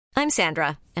I'm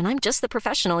Sandra, and I'm just the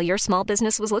professional your small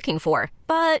business was looking for.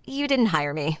 But you didn't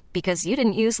hire me because you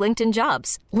didn't use LinkedIn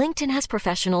Jobs. LinkedIn has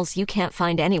professionals you can't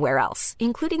find anywhere else,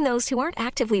 including those who aren't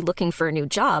actively looking for a new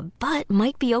job, but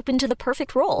might be open to the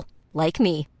perfect role, like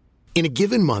me. In a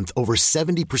given month, over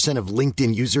 70% of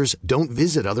LinkedIn users don't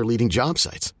visit other leading job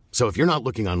sites. So if you're not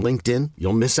looking on LinkedIn,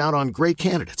 you'll miss out on great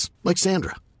candidates like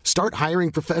Sandra. Start hiring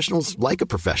professionals like a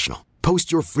professional.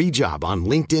 Post your free job on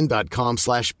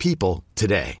linkedin.com/people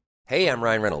today. Hey, I'm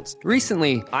Ryan Reynolds.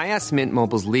 Recently, I asked Mint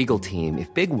Mobile's legal team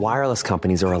if big wireless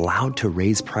companies are allowed to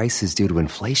raise prices due to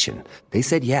inflation. They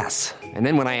said yes. And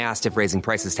then when I asked if raising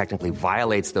prices technically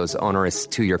violates those onerous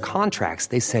two-year contracts,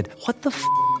 they said, "What the f***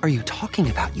 are you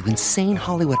talking about, you insane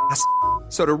Hollywood ass?"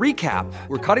 So to recap,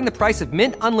 we're cutting the price of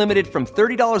Mint Unlimited from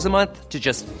 $30 a month to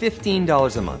just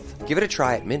 $15 a month. Give it a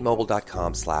try at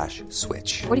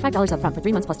mintmobile.com/switch. $45 up front for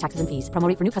 3 months plus taxes and fees. Promo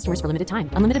rate for new customers for limited time.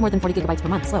 Unlimited more than 40 gigabytes per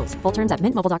month. Slows full terms at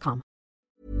mintmobile.com.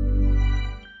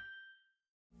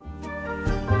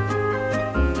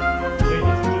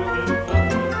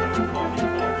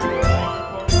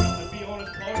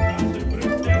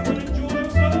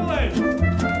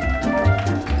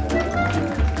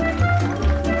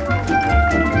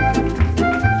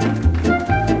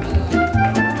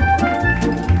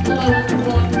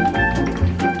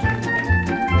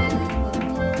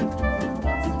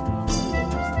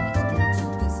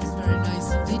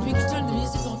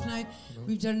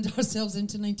 We've turned ourselves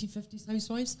into 1950s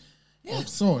housewives. Yeah. Of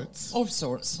sorts. Of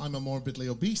sorts. I'm a morbidly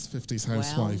obese 50s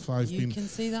housewife. Well, I've you been can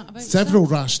say that about several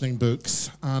yourself. rationing books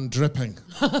and dripping.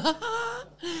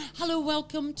 Hello,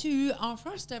 welcome to our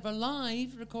first ever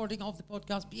live recording of the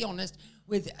podcast, Be Honest,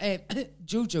 with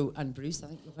Jojo and Bruce. I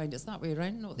think you'll find it's that way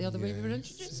around, not the other way we were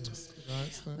introduced.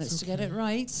 Yes, Let's okay. get it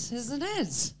right, isn't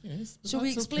it? Yes, but Shall we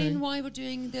that's explain okay. why we're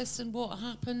doing this and what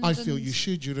happened? I feel you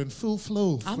should. You're in full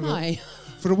flow. Am I?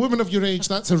 For a woman of your age,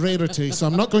 that's a rarity, so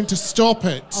I'm not going to stop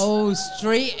it. Oh,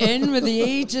 straight in with the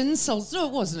age insults. No,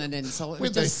 it wasn't an insult. It We're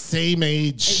was the just, same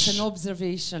age. it's an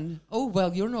observation. Oh,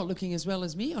 well, you're not looking as well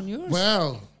as me on yours.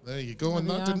 Well, there you go. And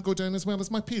There that we are. didn't go down as well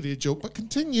as my period joke, but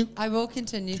continue. I will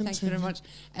continue. Thank you very much.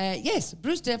 Yes,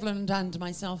 Bruce Devlin and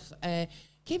myself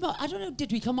came up. I don't know,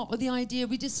 did we come up with the idea?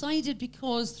 We decided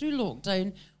because through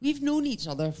lockdown, we've known each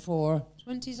other for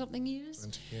 20-something years.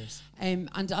 20 years. And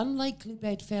unlikely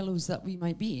bedfellows that we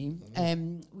might be,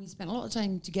 we spent a lot of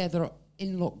time together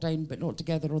in lockdown, but not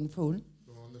together on the phone.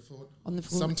 On the phone. On the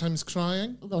phone. Sometimes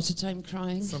crying. A lot of time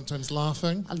crying. Sometimes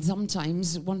laughing. And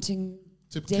sometimes wanting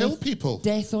To kill people.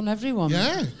 Death on everyone.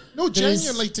 Yeah. No, There's-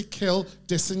 genuinely to kill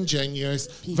disingenuous,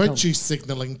 People. virtue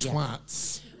signalling Yeah.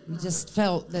 twats. We just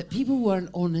felt that people weren't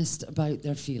honest about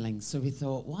their feelings. So we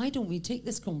thought, why don't we take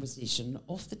this conversation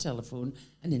off the telephone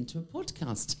and into a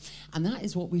podcast? And that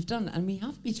is what we've done. And we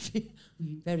have been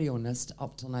very honest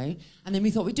up till now. And then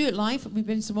we thought we'd do it live. We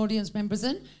bring some audience members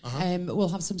in. We'll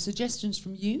have some suggestions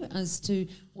from you as to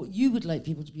what you would like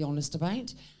people to be honest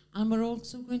about. And we're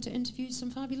also going to interview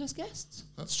some fabulous guests.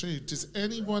 That's true. Does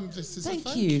anyone... This is a Thank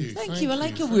thank you. you. Thank you. I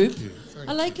like a Thank whoop. you. Thank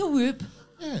I like a whoop.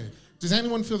 Yeah. Does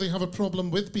anyone feel they have a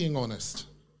problem with being honest?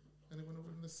 Anyone over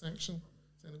in this section?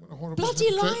 Is anyone a horrible Bloody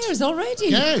hypocrite? liars already.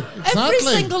 Yeah, Every exactly.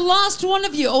 single last one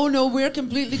of you. Oh no, we're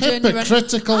completely genuine.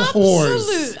 Hypocritical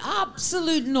whores.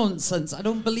 Absolute nonsense. I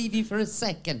don't believe you for a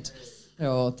second.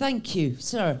 Oh, thank you,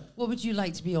 sir. What would you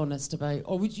like to be honest about?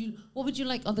 Or what would you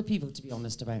like other people to be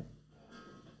honest about?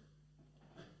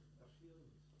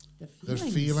 Their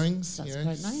feelings, That's yes.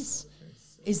 quite nice.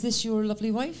 Is this your lovely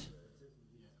wife?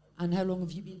 And how long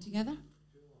have you been together?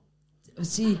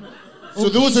 See. So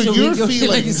those are your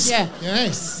feelings. Yeah.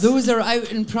 Yes. Those are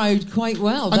out and proud quite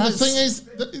well. And the thing is,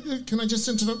 can I just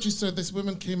interrupt you, sir? This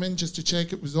woman came in just to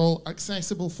check it was all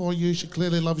accessible for you. She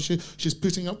clearly loves you. She's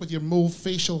putting up with your mauve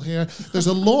facial hair. There's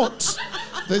a lot.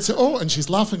 And she's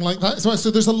laughing like that. So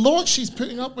there's a lot she's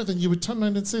putting up with, and you would turn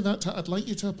around and say that to her. I'd like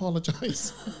you to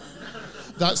apologise.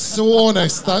 That's so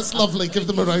honest. That's lovely. Give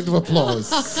them a round of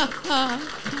applause. It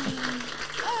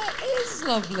is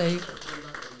lovely.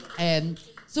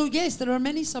 So yes, there are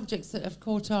many subjects that have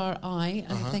caught our eye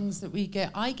and things that we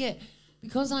get. I get,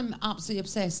 because I'm absolutely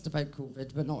obsessed about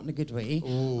COVID, but not in a good way.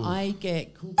 Ooh. I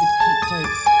get COVID creeped out.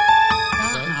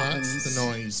 That's the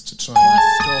noise to try and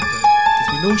stop it.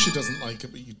 Because we know she doesn't like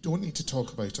it, but you don't need to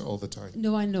talk about it all the time.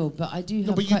 No, I know, but I do have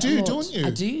No, but you quite a do, lot. don't you? I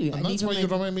do. And that's why you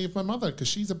remind me of my mother, because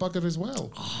she's a bugger as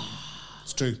well.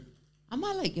 It's true. Am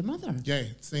I like your mother? Yeah,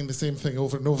 saying the same thing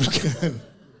over and over again.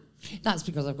 That's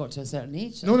because I've got to a certain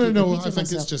age. No. keep I repeating think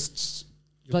myself. it's just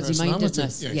your Bloody personality.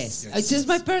 mindedness. Yes. It's just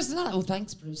my personality. Oh,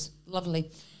 thanks, Bruce.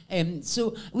 Lovely.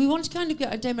 So we want to kind of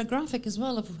get a demographic as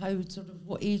well of how sort of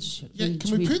what age. Yeah,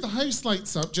 can we put the house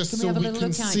lights up just so we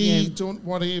can see? Don't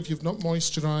worry if you've not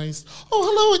moisturised. Oh,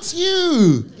 hello, it's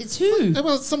you. It's who?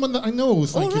 Well, it's someone that I know.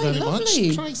 Thank you very lovely.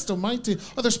 much. Christ almighty.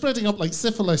 Oh, they're spreading up like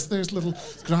syphilis. There's little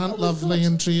Grant Lovely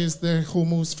Andreas there,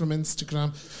 homos from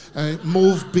Instagram.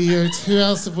 Mauve beard. Who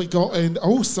else have we got in?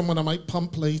 Oh, someone I might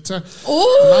pump later.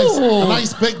 Oh! A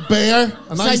nice big bear.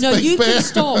 You can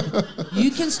stop.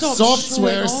 You can stop. Soft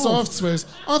swears.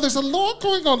 Oh, there's a lot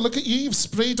going on. Look at you. You've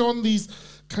sprayed on these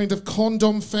kind of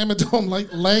condom, femidom-like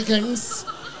leggings.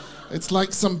 It's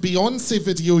like some Beyonce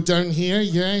video down here.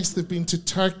 Yes, they've been to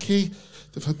Turkey.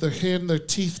 They've had their hair and their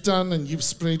teeth done, and you've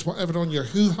sprayed whatever on your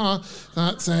hoo-ha.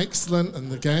 That's excellent.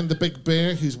 And again, the big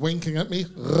bear who's winking at me.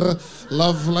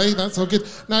 Lovely. That's all good.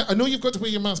 Now, I know you've got to wear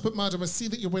your mask, but madam, I see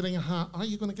that you're wearing a hat. Are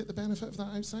you going to get the benefit of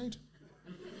that outside?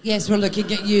 Yes, we're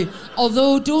looking at you.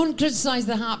 Although, don't criticise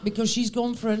the hat because she's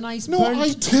gone for a nice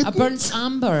burnt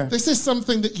amber. This is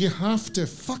something that you have to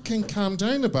fucking calm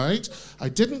down about. I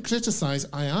didn't criticise.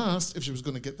 I asked if she was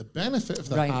going to get the benefit of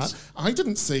the hat. I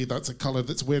didn't say that's a colour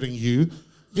that's wearing you.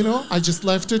 You know, I just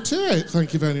left her to it.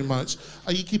 Thank you very much.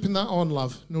 Are you keeping that on,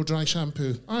 love? No dry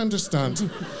shampoo. I understand.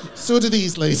 So do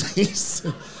these ladies.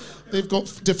 They've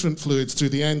got different fluids through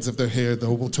the ends of their hair,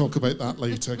 though. We'll talk about that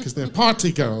later, because they're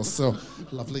party girls. So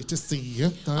lovely to see you.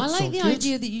 That's I like the good.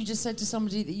 idea that you just said to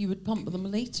somebody that you would pump them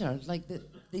later, like that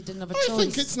they didn't have a choice. I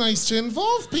think it's nice to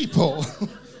involve people.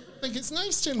 I think it's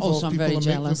nice to involve people. I'm very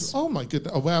jealous. Oh, my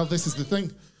goodness. Oh, well, this is the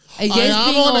thing. I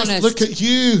am honest. Look at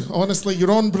you. Honestly, you're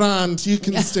on brand. You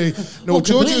can stay. No,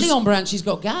 completely on brand. She's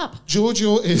got gap.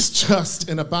 Jojo is just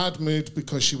in a bad mood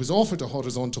because she was offered a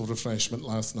horizontal refreshment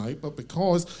last night, but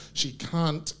because she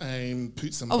can't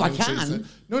put some boundaries I can. in.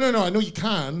 No, I know you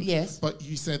can. Yes. But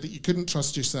you said that you couldn't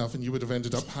trust yourself and you would have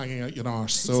ended up hanging out your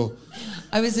arse. So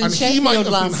I was in and Sheffield he might have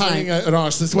last been hanging out her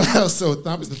arse as well. So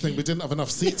that was the thing. We didn't have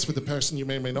enough seats for the person you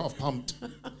may or may not have pumped.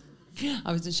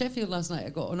 I was in Sheffield last night. I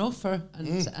got an offer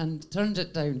and turned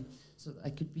it down so that I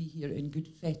could be here in good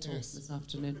fettle this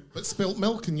afternoon. But spilt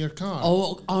milk in your car?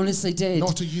 Oh, honestly did.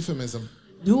 Not a euphemism.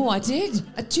 No, I did.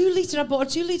 I bought a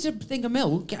 2 litre thing of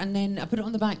milk and then I put it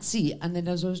on the back seat, and then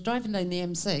as I was driving down the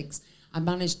M6, I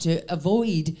managed to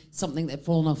avoid something that had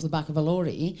fallen off the back of a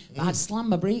lorry. I had slammed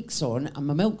my brakes on and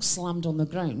my milk slammed on the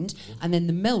ground, and then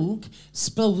the milk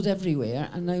spilled everywhere,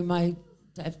 and now my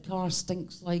car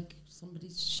stinks like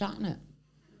somebody's shat in it.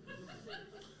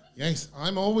 Yes,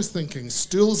 I'm always thinking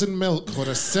stools and milk, what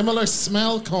a similar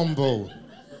smell combo.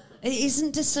 It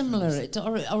isn't dissimilar.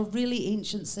 Or really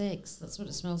ancient sex. That's what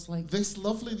it smells like. This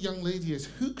lovely young lady is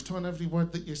hooked on every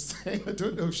word that you're saying. I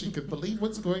don't know if she could believe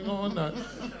what's going on.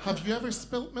 Have you ever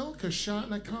spilt milk or shat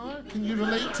in a car? Can you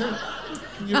relate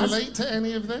to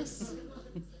any of this?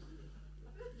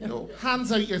 No,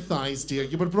 hands out your thighs, dear.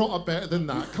 You were brought up better than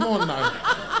that. Come on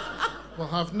now. We'll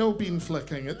have no bean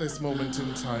flicking at this moment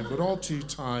in time. We're all too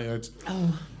tired.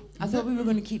 Oh, I thought we were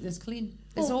going to keep this clean.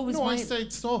 I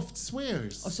said soft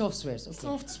swears. Oh, soft swears. Okay.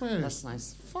 Soft swears. That's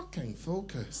nice. Fucking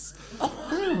focus.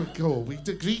 There we go. We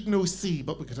agreed no C,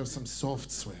 but we could have some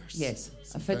soft swears. Yes.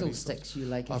 A fiddlesticks you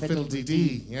like. A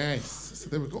fiddle-dee-dee, yes. So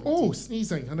there we go. Oh,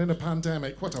 sneezing and in a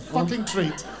pandemic. What a fucking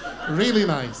treat. Really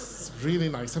nice. Really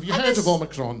nice. Have you heard of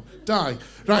Omicron? Die.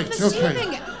 Right,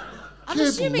 okay. I'm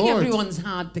assuming everyone's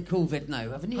had the COVID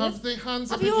now, haven't you? Have they?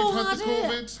 Hands up if you've had the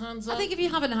COVID. Hands up. I think if you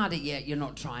haven't had it yet, you're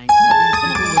not trying.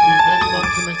 People will be very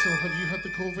non-committal. Have you had the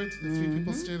COVID? The three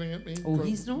people staring at me. Oh,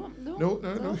 he's not? No.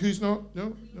 Who's not?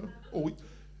 No. Oh,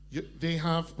 they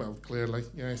have. Well, clearly,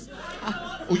 yes.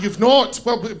 Oh, you've not?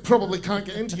 Well, it probably can't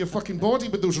get into your fucking body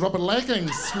with those rubber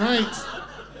leggings. Right.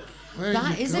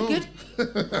 That is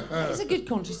a good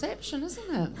contraception,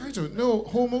 isn't it? I don't know.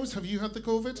 Homos, have you had the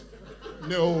COVID?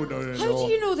 No. How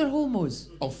do you know they're homos?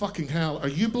 Oh, fucking hell. Are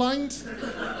you blind?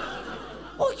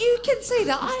 Oh, you can say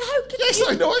that. Yes,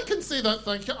 I know I can say that,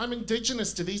 thank you. I'm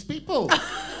indigenous to these people.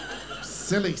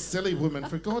 Silly woman.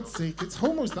 For God's sake, it's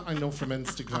homos that I know from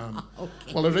Instagram.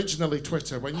 Okay. Well, originally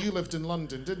Twitter. When you lived in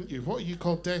London, didn't you? What are you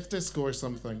called? Death Disco or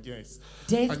something? Yes.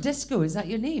 Disco, is that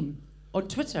your name? On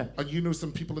Twitter. And you know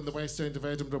some people in the West End of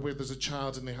Edinburgh where there's a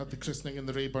child and they had the christening in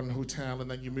the Rayburn Hotel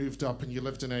and then you moved up and you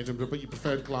lived in Edinburgh but you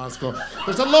preferred Glasgow.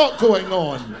 There's a lot going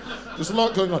on.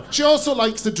 She also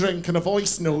likes a drink and a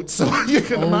voice note, so you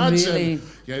can imagine. Really?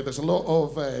 Yeah, there's a lot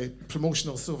of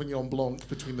promotional Sauvignon Blanc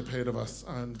between the pair of us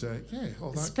and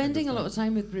all that. Spending a lot of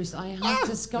time with Bruce, I have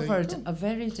discovered a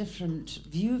very different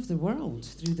view of the world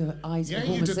through the eyes of a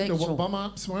homosexual. You didn't know what bum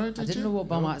apps were, did you? I didn't know what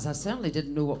bum apps. I certainly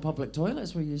didn't know what public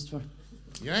toilets were used for.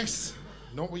 Yes,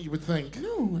 not what you would think.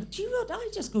 No, do you know what? I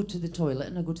just go to the toilet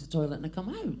and I go to the toilet and I come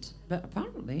out. But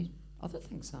apparently, other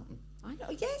things happen. I know.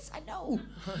 Yes, I know.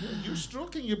 You're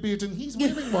stroking your beard and he's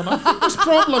wearing one. I think there's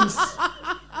problems.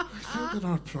 I think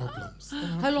there are problems.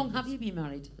 How long have you been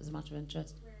married, as a matter of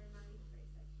interest?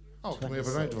 Oh, can we have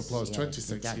a round of applause?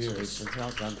 26 years. Congratulations. Well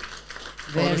done.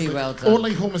 Honestly, Very well done.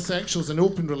 Only homosexuals in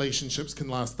open relationships can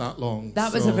last that long.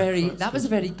 That was a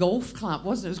very golf clap,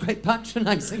 wasn't it? It was quite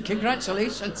patronising.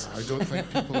 Congratulations. I don't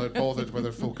think people are bothered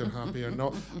whether folk are happy or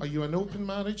not. Are you an open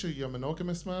marriage or are you a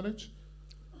monogamous marriage?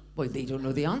 Boy, they don't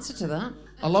know the answer to that.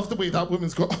 I love the way that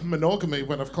woman's got monogamy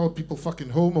when I've called people fucking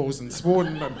homos and sworn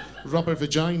and rubber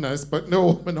vaginas, but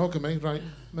no, monogamy, right?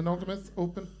 Monogamous,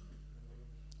 open.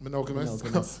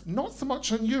 Monogamous. Not so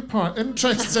much on your part.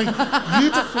 Interesting. You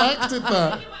deflected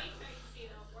that.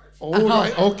 Oh,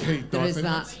 right. Okay, there is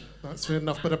that. That's fair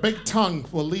enough. But a big tongue.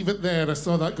 We'll leave it there. I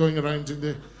saw that going around in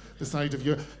the side of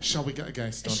your... Shall we get a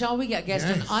guest on? Shall we get a guest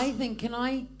Yes. on? I think, can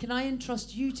I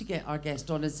entrust you to get our guest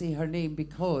on and say her name,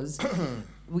 because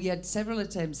we had several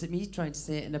attempts at me trying to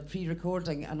say it in a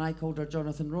pre-recording and I called her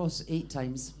Jonathan Ross 8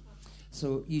 times.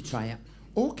 So you try it.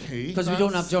 Okay. Because we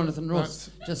don't have Jonathan Ross,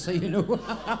 just so you know.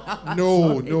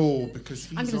 No, because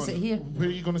he's I'm going to sit here. Where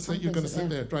are you going to sit? You're going to sit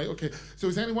there. Right, okay. So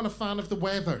is anyone a fan of the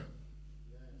weather?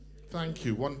 Thank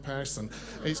you, one person.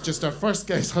 It's just our first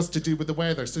guest has to do with the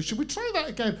weather. So should we try that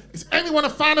again? Is anyone a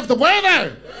fan of the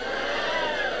weather?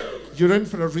 You're in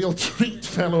for a real treat,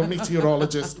 fellow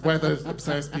meteorologist,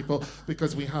 weather-obsessed people,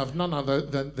 because we have none other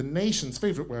than the nation's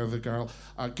favourite weather girl,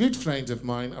 a good friend of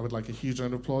mine. I would like a huge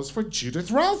round of applause for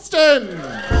Judith Ralston.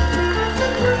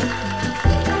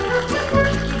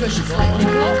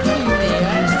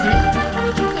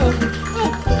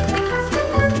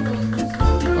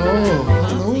 Oh,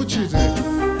 hello, Judith.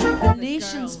 The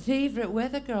nation's favourite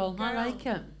weather girl. I like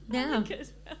it. Yeah. I like it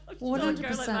as well. She's not a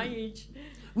girl at my 100%. age.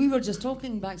 We were just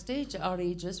talking backstage at our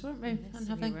ages, weren't we? Yes, And we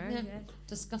having, were, yeah, yeah.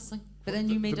 discussing. But then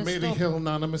you made The us Mary stop. Hill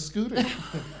Nana Muscuri.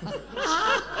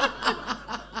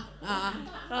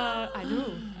 I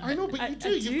know. I know, but you do.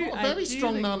 I You've got a very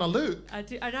strong like- Nana look. I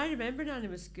do, and I remember Nana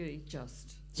Muscuri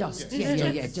just. Just,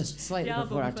 Yes. yeah, just slightly The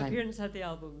before our albums. My time. parents had the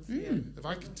albums. If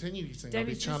I continue eating, I'll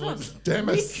be Demis channeling Roussos.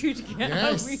 Demis. We could get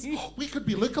Yes. we We could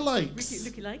be lookalikes. could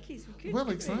looky likeys. We could. Well, couldn't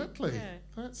we? exactly. Yeah.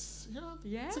 That's a good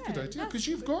Yeah, idea, because that's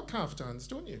you've got caftans,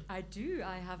 don't you? I do.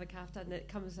 I have a kaftan that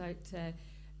comes out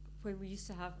when we used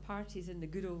to have parties in the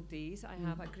good old days. I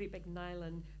have a great big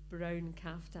nylon brown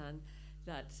kaftan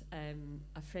that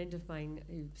a friend of mine,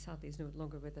 who sadly is no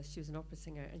longer with us, she was an opera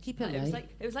singer, and Keep she, it it was light.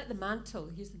 like the mantle.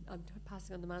 I'm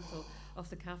passing on the mantle of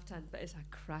the kaftan, but it's a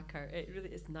cracker. It really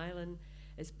is nylon.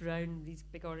 It's brown, these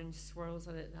big orange swirls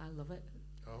on it. I love it.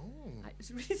 Oh. It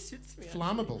really suits me.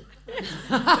 Flammable. Very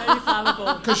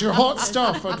flammable. Because you're hot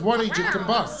stuff. I'd worried you'd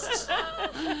combust.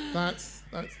 That's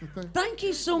the thing. Thank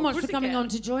you so much for coming on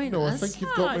to join No, I us. think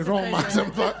you've got me it's a wrong, pleasure.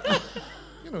 madam, but...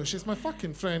 You know, she's my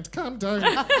fucking friend. Calm down.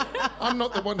 I'm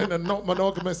not the one in a not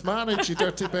monogamous marriage, you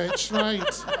dirty bitch.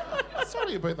 Right.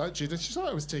 Sorry about that, Judith. She thought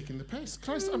I was taking the piss.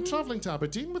 Christ, I'm travelling to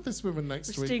Aberdeen with this woman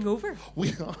next We're week. staying over.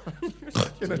 We are.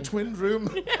 In a twin room.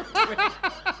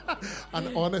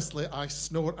 And honestly, I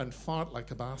snore and fart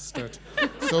like a bastard.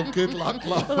 So good luck,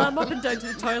 love. Well, I'm up and down to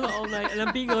the toilet all night, and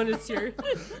I'm being honest here.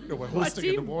 No, we're What hosting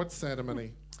an team? awards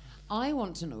ceremony. I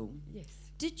want to know, Yes.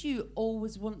 did you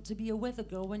always want to be a weather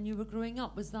girl when you were growing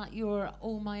up? Was that your,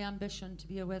 my ambition to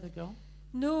be a weather girl?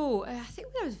 No, I think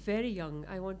when I was very young,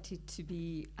 I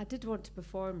did want to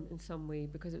perform in some way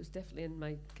because it was definitely in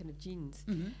my kind of genes.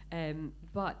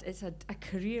 But it's a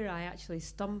career I actually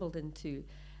stumbled into.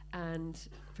 And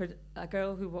for a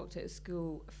girl who walked out of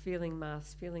school failing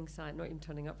maths, failing science, not even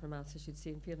turning up for maths, I should say,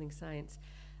 and failing science,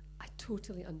 I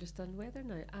totally understand weather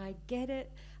now. I get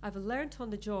it. I've learnt on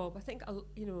the job. I think,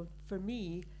 for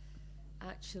me,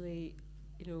 actually,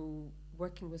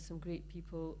 working with some great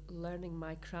people, learning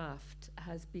my craft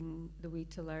has been the way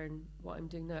to learn what I'm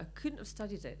doing now. I couldn't have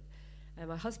studied it.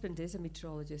 My husband is a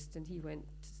meteorologist, and he went,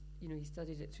 he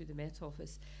studied it through the Met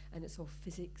Office, and it's all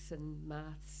physics and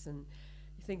maths and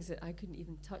things that I couldn't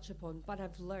even touch upon. But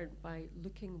I've learned by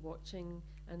looking, watching,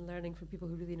 and learning from people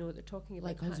who really know what they're talking about.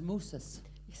 Like osmosis.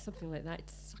 Yeah, something like that.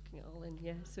 It's sucking it all in,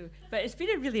 yeah. So, but it's been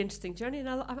a really interesting journey, and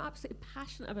I'm absolutely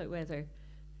passionate about weather.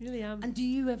 Really am. And do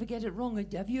you ever get it wrong?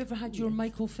 Have you ever had your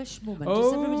Michael Fish moment?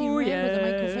 Does everybody remember the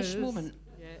Michael Fish moment?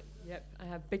 Yeah, yep. I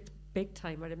have big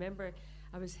time. I remember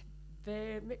I was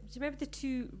very... Do you remember the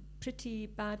 2 pretty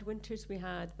bad winters we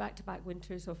had, back-to-back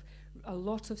winters of a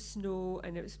lot of snow,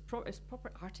 and it was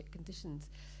proper Arctic conditions.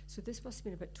 So this must have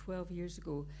been about 12 years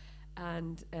ago.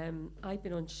 And I'd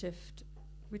been on shift.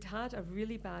 We'd had a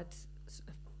really bad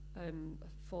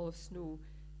fall of snow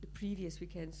the previous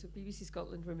weekend. So BBC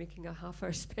Scotland were making a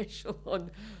half-hour special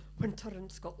on winter in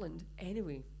Scotland.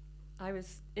 Anyway, I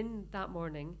was in that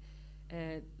morning.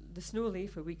 The snow lay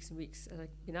for weeks and weeks, and I'd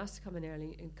been asked to come in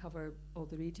early and cover all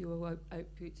the radio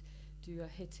output, do a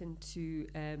hit into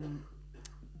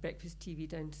breakfast TV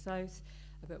down south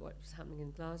about what was happening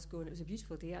in Glasgow, and it was a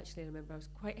beautiful day actually. I remember I was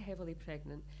quite heavily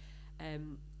pregnant,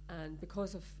 and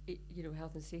because of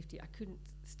health and safety, I couldn't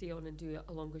stay on and do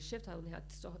a longer shift. I only had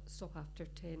to stop after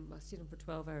 10. I stayed on for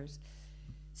 12 hours.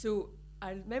 So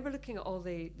I remember looking at all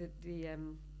I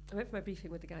went for my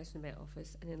briefing with the guys from the Met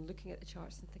Office, and then looking at the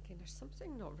charts and thinking there's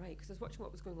something not right, because I was watching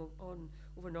what was going on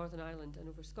over Northern Ireland and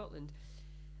over Scotland.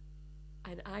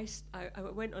 And I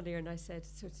went on there and I said,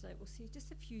 so tonight we'll see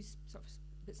just a few sort of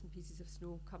bits and pieces of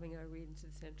snow coming our way into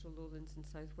the central lowlands and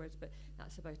southwards, but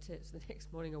that's about it. So the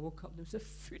next morning I woke up and there was a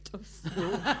foot of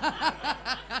snow.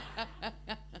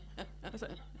 I was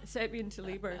like, it sent me into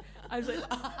labour. I was like,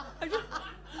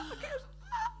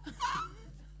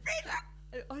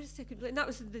 honestly, and that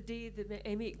was the day that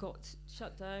M8 got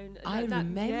shut down. I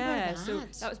remember that. So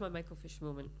that was my Michael Fish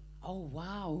moment. Oh,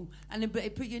 wow. And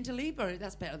it put you into labour.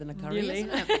 That's better than a career, Really?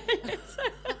 isn't it?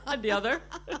 And the other.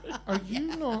 Are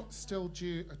you not still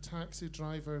due a taxi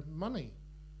driver money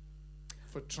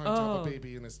for trying to have a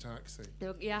baby in his taxi?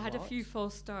 No, yeah, I had a few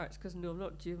false starts, because I'm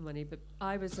not due money, but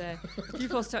I was a few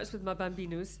false starts with my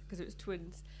bambinos, because it was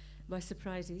twins, my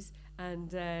surprises,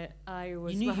 and I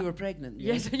was... You knew you were pregnant?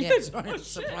 Yes, I knew. Yes, sorry,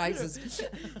 surprises.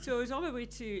 So I was on my way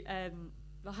to...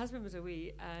 my husband was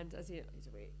away, and he's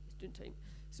away, he's doing time.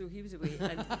 So he was away,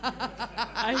 and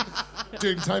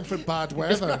doing time for bad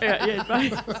weather. Yeah,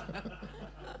 right.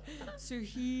 So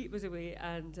he was away,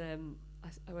 and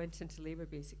I went into labour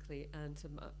basically, and so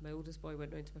my oldest boy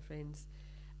went round to my friends.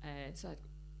 So I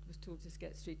was told to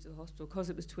get straight to the hospital because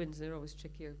it was twins, and they're always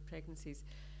trickier pregnancies.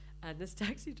 And this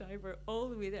taxi driver all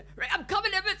the way there, right, I'm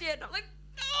coming in with you, and I'm like,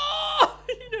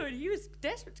 no! And he was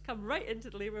desperate to come right into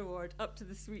the labour ward, up to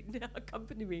the suite, and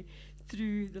accompany me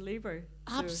through the labour.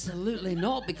 Absolutely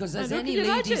not, because as any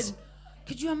ladies...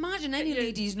 Could you imagine? Any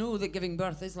ladies know that giving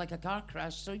birth is like a car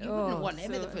crash, so you wouldn't want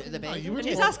him at the foot of the bed. And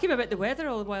he's asking me about the weather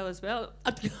all the while as well.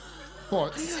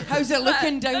 What? How's it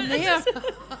looking down there?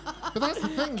 But that's the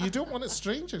thing, you don't want a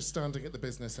stranger standing at the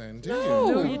business end, do you?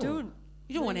 No, you don't.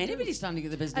 You don't want anybody standing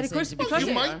at the business and of course, end. because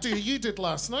you might do. You did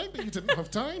last night, but you didn't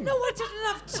have time. No, I didn't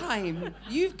have time.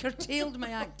 You've curtailed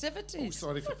my activities. Oh,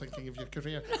 sorry for thinking of your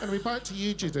career. Anyway, back to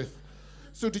you, Judith.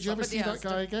 So did you ever see that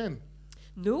guy again?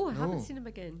 No, I haven't seen him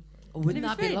again. Oh, wouldn't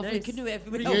that be lovely? Nice. Couldn't we?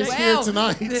 He is here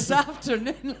tonight. This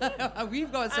afternoon.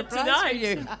 We've got a surprise for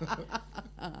you.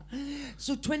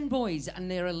 So twin boys,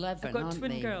 and they're 11, I've got aren't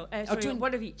twin they? girl.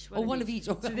 One of each. One of each.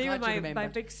 Oh, so they were my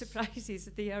big surprises.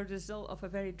 They are a result of a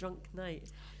very drunk night.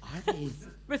 Are they?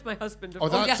 With my husband. Oh,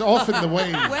 that's often the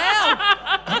way.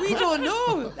 Well, we don't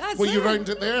know. That's Were you round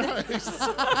at their house?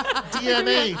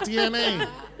 DNA.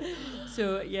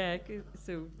 So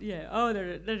yeah. Oh,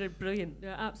 they're brilliant.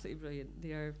 They're absolutely brilliant.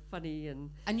 They are funny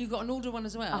and. And you got an older one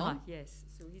as well. Yes.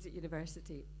 So he's at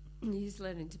university. He's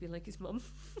learning to be like his mum.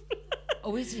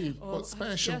 Oh, is he? What's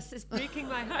special? Yes, it's breaking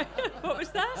my heart. What was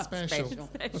that?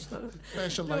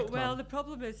 Special no, like well, mum. the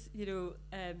problem is,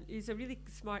 he's a really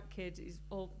smart kid. He's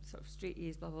all sort of straight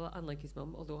A's, blah, blah, blah, unlike his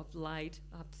mum, although I've lied.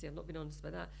 I have to say, I've not been honest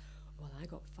about that. Well, I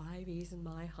got 5 A's in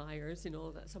my hires,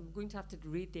 all that. So I'm going to have to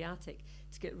raid the attic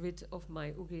to get rid of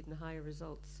my O grade and higher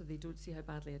results so they don't see how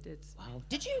badly I did. Wow.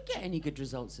 Did you get any good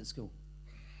results at school?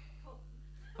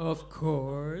 Of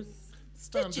course.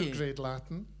 Standard grade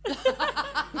Latin.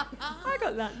 I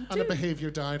got Latin too. And a behaviour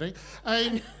diary.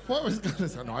 What was going to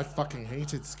say? No, I fucking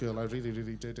hated school. I really,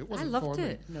 really did. It wasn't I loved for me.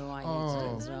 it. No, I hated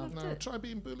it as well. No, try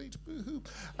being bullied. Boo-hoo.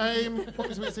 What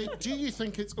was I going to say? Do you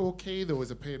think it's okay, though,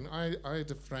 as a parent? I had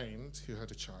a friend who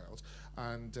had a child,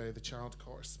 and the child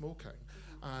caught her smoking.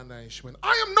 And she went,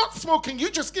 I am not smoking,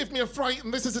 you just give me a fright,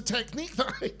 and this is a technique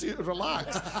that I do to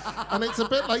relax. And it's a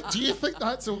bit like, do you think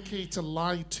that's okay to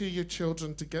lie to your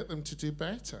children to get them to do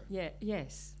better? Yeah,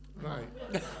 yes. Right.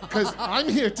 Because I'm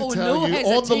here to tell no you,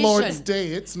 hesitation. on the Lord's Day,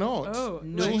 it's not. Oh,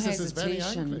 no Jesus is very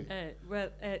hesitation.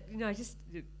 angry. I just,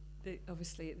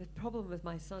 obviously, the problem with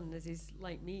my son is he's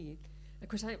like me. Of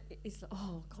course, it's like,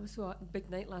 oh, God, so a big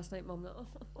night last night, Mum.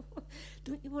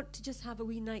 Don't you want to just have a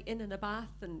wee night in and a bath?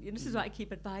 And this is what I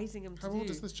keep advising him to do. How old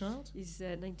is this child? He's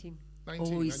 19.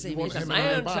 19. Oh, he's and you want same him age in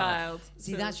My a own bath. child.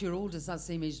 See, So- that's your oldest. That's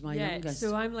the same age as my youngest.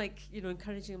 So I'm like,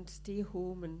 encouraging him to stay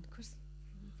home. And of course,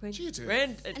 Judith.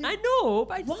 I know,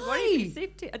 but I just worry for Why? his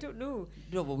safety. I don't know.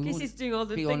 No, well, we In case won't he's doing all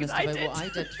the be things honest I about did. what I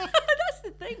did. That's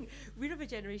the thing. We're of a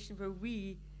generation where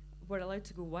we were allowed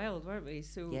to go wild, weren't we?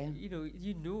 So Yeah.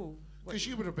 you know Because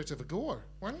you were a bit of a goer,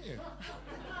 weren't you?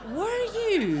 Were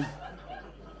you?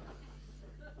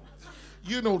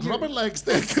 You and old rubber legs,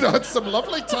 they could have had some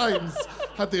lovely times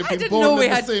had they been didn't born know in we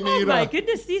the had- same Oh era. my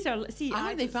goodness, these are... See,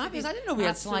 Aren't they fabulous? I didn't know we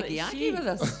had Slaggy Aggie with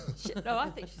us. No, I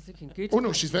think she's looking good. Oh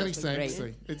no, she's very That's great.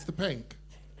 sexy. It's the pink.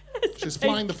 She's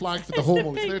flying the flag for the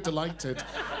homos. They're delighted.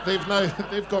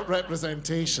 They've got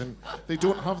representation. They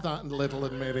don't have that in Little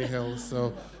and Maryhill,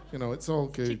 so it's all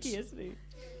good. Cheeky, isn't he?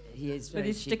 He is With very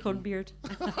his cheeky. stick-on beard.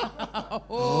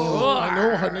 Oh, I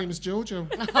know. Her name's Jojo.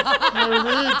 How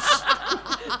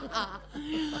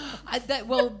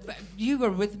Well, you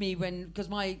were with me when, because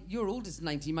your oldest is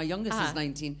 19, my youngest is Ah.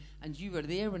 19, and you were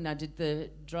there when I did the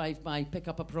drive-by, pick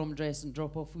up a prom dress and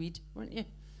drop off weed, weren't you?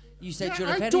 You said you're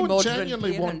a I very don't modern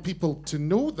genuinely parent. want people to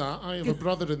know that. I have a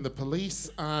brother in the police,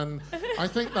 and I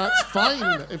think that's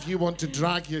fine if you want to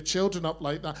drag your children up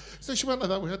like that. So she went like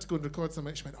that. We had to go and record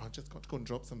something. She went, I've just got to go and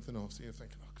drop something off. So you're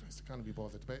thinking, oh, Christ, I can't be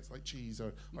bothered. I bet it's like cheese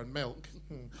or milk.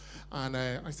 And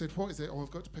I said, what is it? Oh,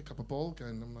 I've got to pick up a ball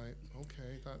gown. I'm like,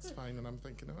 okay, that's fine. And I'm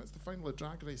thinking, oh, it's the final of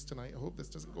Drag Race tonight. I hope this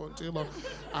doesn't go on too long.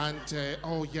 And,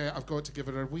 oh, yeah, I've got to give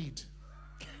her weed.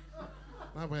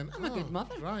 I went, I'm a good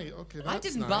mother. Right, okay, that's I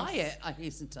didn't nice. buy it, I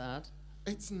hasten to add.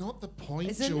 It's not the point,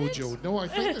 Isn't Jojo. it? No, I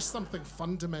think there's something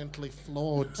fundamentally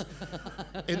flawed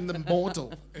in the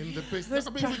model, in the business.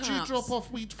 I mean, would you Perhaps. drop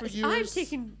off weed for I'm yours?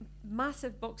 taking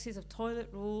massive boxes of toilet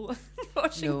roll,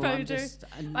 washing No, I'm powder. just-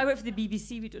 I'm- I work for the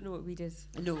BBC. We don't know what weed is.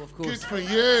 No, of Good course. for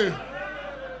you.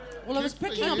 Well, I was Good for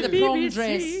picking up you. the prom BBC.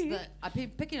 dress that I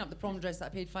paid, picking up the prom dress that I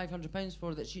paid £500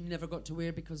 for that she never got to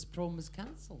wear because prom was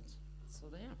cancelled. So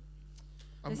there.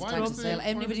 And This why time was to the- Sale. why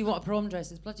Anybody was want a prom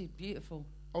dress? It's bloody beautiful.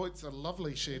 Oh, it's a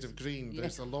lovely shade of green. Yeah.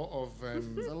 There's a lot of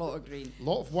There's a lot of green.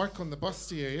 lot of work on the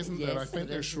bustier, isn't there? I Yes, think there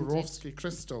they're is indeed. Swarovski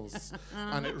crystals,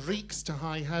 and it reeks to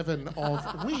high heaven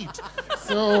of weed.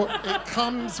 So it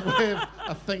comes with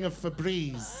a thing of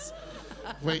Febreze,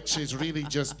 which is really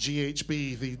just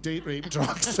GHB, the date rape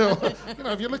drug. So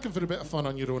if you're looking for a bit of fun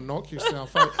on your own, knock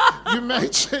yourself out. You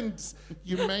mentioned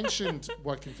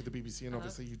working for the BBC, and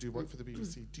obviously you do work for the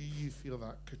BBC. Do you feel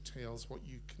that curtails what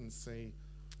you can say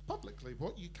publicly,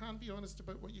 what you can be honest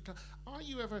about, what you can? Are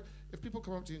you ever, if people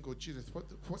come up to you and go, Judith,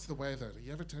 what's the weather? Are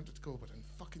you ever tempted to go, but in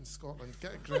fucking Scotland,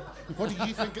 get a grip. What do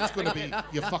you think it's going to be,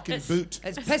 you fucking boot?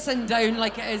 It's pissing down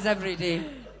like it is every day.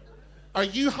 Are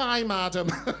you high, madam?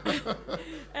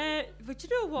 But you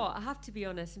know what? I have to be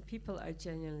honest, and people are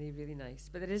genuinely really nice.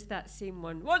 But there is that same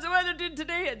one, what's the weather doing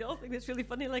today? And they all think it's really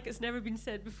funny, like it's never been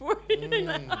said before. You're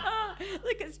like,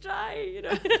 look, it's dry,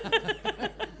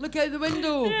 Look out the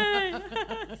window.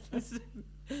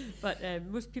 But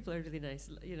most people are really nice,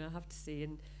 I have to say.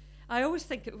 And I always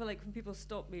think, when people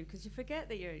stop me, because you forget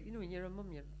that you're, when you're a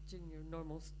mum, you're doing your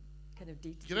normal kind of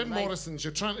day-to-day You're in life. Morrison's,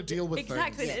 you're trying to deal with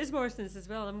Exactly, things. it is Morrison's as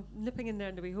well. I'm nipping in there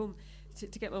on the way home to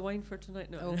get my wine for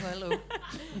tonight. No. Oh, hello.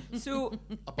 So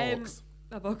A box.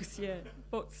 a box, yeah,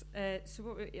 box. So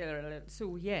what?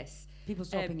 So yes, People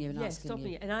stopping you and yeah, asking stopping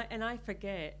you. you, and I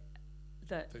forget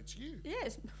that. It's you. Yeah,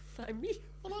 it's not me.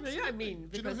 Well, You know what I absolutely. mean?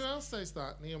 Do you know Because who else says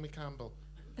that? Naomi Campbell.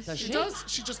 Does She she? does.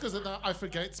 She just goes at that. I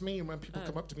forget it's me, and when people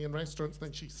come up to me in restaurants,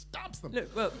 then she stabs them.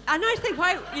 look, well, and I think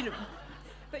why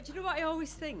but you know what I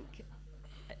always think.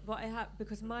 What I have,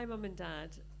 because my mum and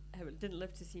dad didn't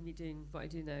live to see me doing what I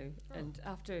do now, and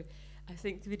after, I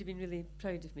think they would have been really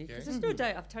proud of me, because there's no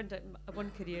doubt I've turned out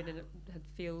one career and it had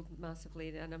failed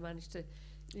massively, and I managed to.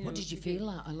 What did you feel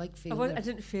at? I like feeling I it.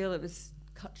 didn't feel it was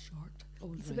cut short.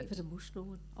 Oh, It's a bit of an emotional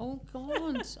one. Oh,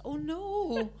 God. Oh,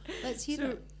 no. Let's hear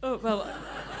it. Oh well.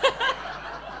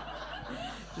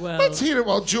 Let's hear it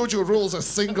while Jojo rolls a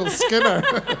single Skinner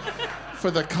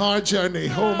for the car journey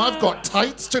home. I've got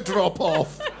tights to drop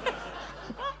off.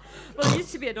 Well, I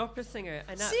used to be an opera singer,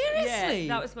 and that, Seriously?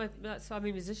 yeah, that's I'm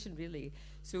a musician really.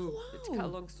 So to cut a wow.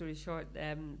 long story short,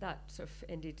 that sort of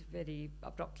ended very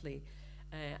abruptly,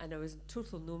 and I was in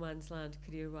total no man's land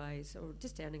career-wise, or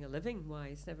just earning a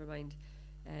living-wise. Never mind,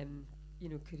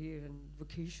 career and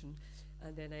vocation.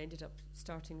 And then I ended up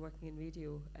starting working in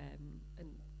radio,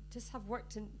 and just have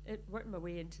worked my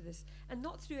way into this, and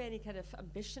not through any kind of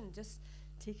ambition, just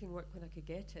taking work when I could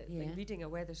get it, like Yeah. reading a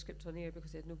weather script on air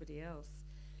because I had nobody else.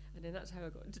 And then that's how I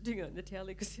got into doing it on the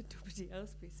telly, because I had nobody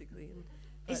else, basically.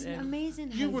 Isn't it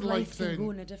amazing you how would life like can then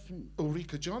go in a different...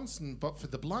 Ulrika Johnson, but for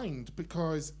the blind,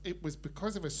 because it was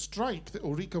because of a strike that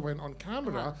Ulrika went on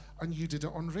camera and you did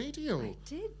it on radio. I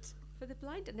did, for the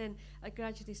blind. And then I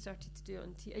gradually started to do it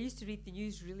on TV. I used to read the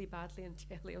news really badly on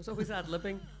telly. I was always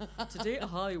ad-libbing. Today at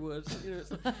Hollywood.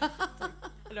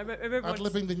 And I remember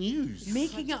Ad-libbing the news.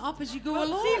 Making it up as you go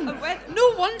along. see,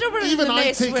 No wonder we're Even in the I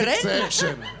mess take we're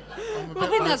exception. Well, I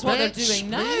think that's what they're doing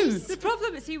now. The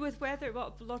problem is, with weather,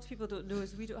 what a lot of people don't know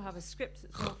is we don't have a script.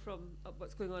 It's all from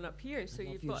what's going on up here. So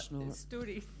you've your got snort.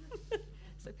 stories.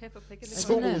 It's like Peppa Pig in the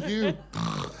So corner. will you.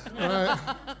 Right.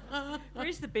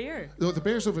 Where's the bear? No, the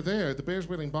bear's over there. The bear's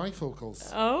wearing bifocals.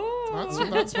 Oh.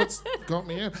 That's what's got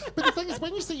me in. But the thing is,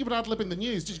 when you say you were ad-libbing the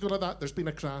news, did you go like that? There's been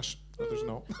a crash. No, there's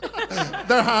not.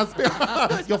 There has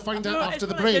been. You'll find out after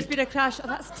the break. There's been a crash. Oh,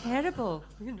 that's terrible.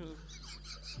 You know.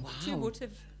 Wow. Too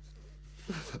emotive.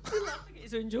 He's laughing at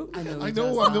his own joke. I know. I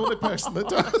know, I'm the only person that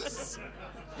does.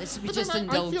 This would be But just then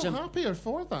I feel indulgent. happier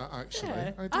for that, actually.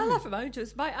 Yeah. I do. I laugh at my own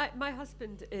jokes. My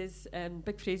husband is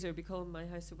Big Fraser, we call him in my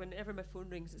house. So whenever my phone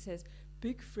rings, it says,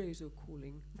 Big Fraser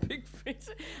calling. Big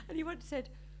Fraser. And he once said,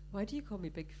 why do you call me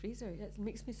Big Fraser? It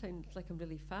makes me sound like I'm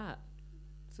really fat.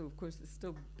 So, of course, it's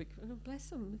still big. Oh,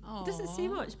 bless him. He doesn't say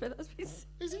much, but that's what he's...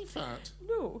 Is he fat?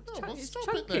 No. Oh, well, he's stop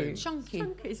it chunky. then. Chunky.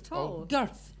 He's tall.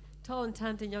 Girth. Tall and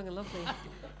tanned and young and lovely.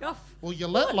 Guff. Well, you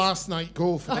let last night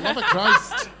go, for the love of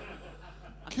Christ.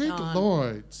 Good can't.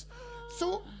 Lord.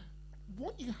 So,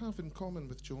 what you have in common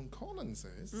with Joan Collins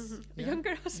is... A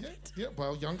younger husband. Yeah,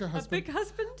 well, younger A husband. big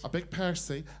husband. A big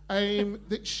Percy.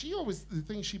 That she always, the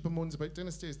thing she bemoans about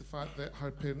Dynasty is the fact that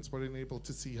her parents were unable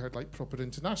to see her like proper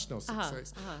international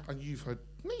success, and you've had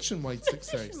nationwide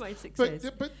success. Nationwide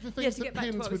success. But the thing Yes, is to that get back to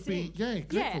parents what I was would be, saying.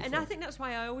 grateful Yeah, and I for. think that's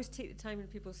why I always take the time when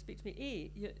people speak to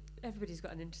me. Everybody's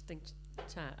got an interesting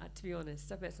chat. To be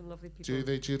honest, I've met some lovely people. Do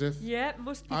they, Judith? Yeah,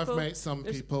 most people. I've met some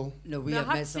people. No, we Now, have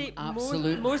I have met to some say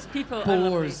absolute most people are lovely.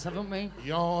 bores, haven't we?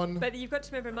 Yawn. But you've got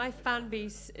to remember, my fan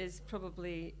base is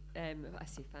probably, I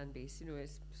say fan base,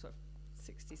 it's sort of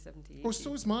 60, 70, 80. Oh,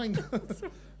 so is mine.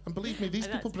 And believe me, these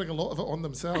And people that's- bring a lot of it on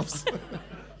themselves.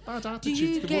 Bad Do attitudes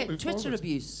you to get walk me Twitter forward.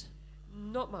 abuse?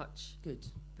 Not much. Good.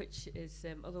 Which is,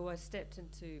 although I stepped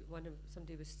into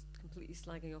somebody was completely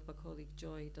slagging off my colleague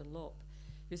Joy Dunlop,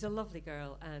 who's a lovely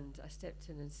girl, and I stepped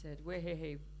in and said,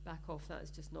 hey, back off, that is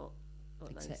just not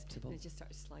acceptable. Nice. And he just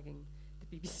started slagging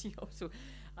the BBC off. So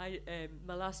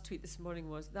my last tweet this morning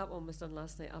was, that one was done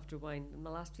last night after wine, and my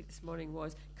last tweet this morning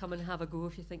was, come and have a go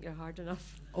if you think you're hard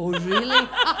enough. Oh, really?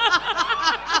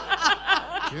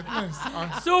 Goodness.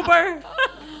 Sober!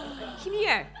 Come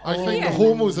here. I think the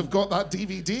homos have got that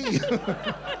DVD.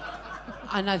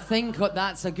 And I think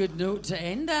that's a good note to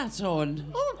end that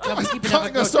on.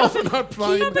 Cutting us off in our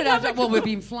prime. Well, we're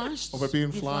being flashed. Oh, we're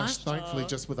being flashed, thankfully,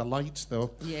 just with a light, though.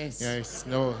 Yes. Yes,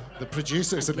 no, the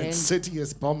producer's an Again.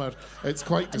 insidious bummer. It's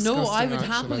quite disgusting, No, I would actually.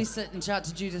 happily sit and chat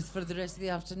to Judith for the rest of the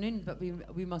afternoon, but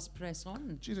we must press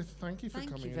on. Judith, thank you for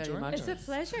Thank coming you and very joining much. us. It's a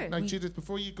pleasure. Now, Judith,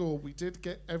 before you go, we did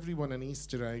get everyone an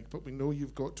Easter egg, but we know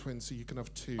you've got twins, so you can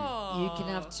have two. You can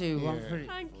have two. One Yeah. for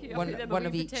Thank you. One, I put them one away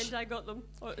of each. pretend I got them.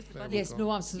 Oh, it's funny. Yes, no,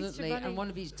 Easter absolutely. bunny. And one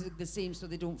of each the same so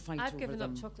they don't fight I've over given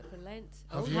them. up chocolate for Lent.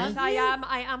 Have you? Yes, I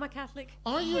am a Catholic.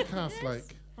 Are you a Catholic?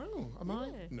 Oh, am I?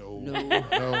 Yeah. No. No.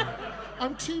 No.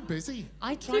 I'm too busy.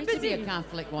 I tried to be a busy.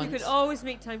 Catholic You once. could always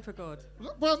make time for God.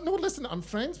 Well, no, listen, I'm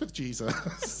friends with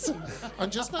Jesus. I'm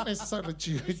just not necessarily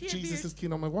Jesus is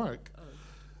keen on my work.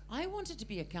 I wanted to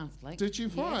be a Catholic. Did you?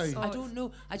 Yes. Why? I don't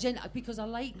know. Because I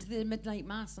liked the midnight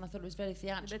mass and I thought it was very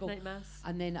theatrical. Midnight mass.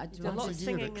 And then I You did a lot of Once a year at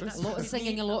singing. And Christmas. a lot of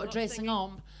singing, a lot of dressing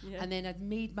up, Yeah. and then I'd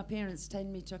made my parents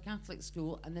send me to a Catholic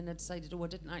school, and then I decided, I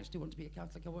didn't actually want to be a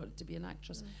Catholic. I wanted to be an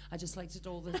actress. I just liked it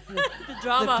all the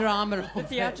drama, the drama, the of it.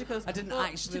 theatricals. I didn't Well,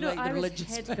 actually do you know, like the I religious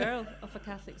was head bit. girl of a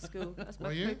Catholic school. That's my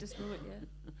Were you? proudest moment. Yeah.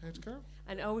 Head girl?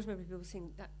 And I always remember people saying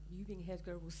that you being head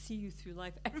girl will see you through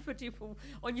life. Everybody will,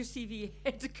 on your CV,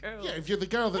 head girl. Yeah, if you're the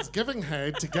girl that's giving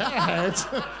head to get ahead,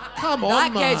 come on,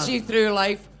 That man. gets you through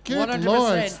life. Good 100%.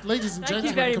 Lord. Ladies and Thank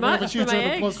you gentlemen, very can we have a much huge for my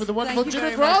round of applause eggs. for the wonderful Thank you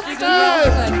Judith very much.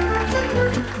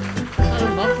 Ralston!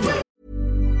 How lovely.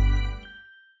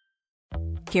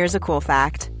 Here's a cool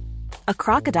fact. A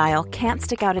crocodile can't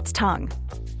stick out its tongue.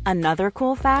 Another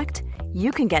cool fact,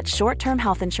 you can get short-term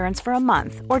health insurance for a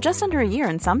month or just under a year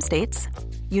in some states.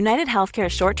 United Healthcare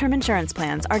short-term insurance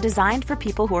plans are designed for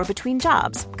people who are between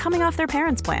jobs, coming off their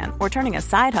parents' plan, or turning a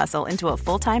side hustle into a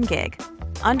full-time gig.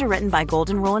 Underwritten by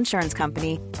Golden Rule Insurance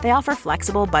Company, they offer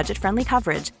flexible, budget-friendly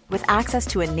coverage with access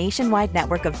to a nationwide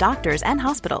network of doctors and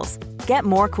hospitals. Get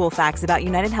more cool facts about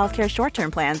United Healthcare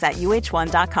short-term plans at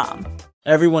uh1.com.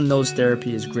 Everyone knows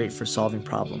therapy is great for solving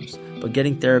problems, but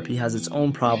getting therapy has its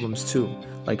own problems too,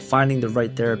 like finding the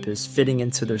right therapist, fitting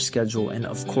into their schedule, and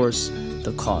of course,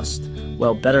 the cost.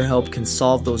 Well, BetterHelp can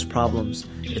solve those problems.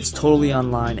 It's totally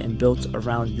online and built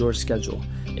around your schedule.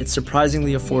 It's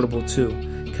surprisingly affordable too.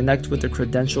 Connect with a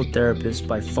credentialed therapist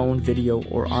by phone, video,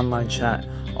 or online chat,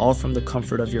 all from the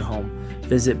comfort of your home.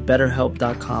 Visit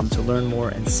BetterHelp.com to learn more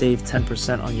and save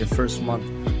 10% on your first month.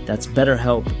 That's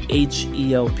BetterHelp,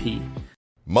 H-E-L-P.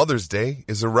 Mother's Day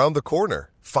is around the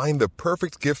corner. Find the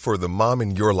perfect gift for the mom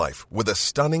in your life with a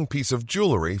stunning piece of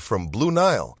jewelry from Blue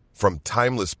Nile. From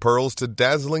timeless pearls to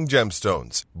dazzling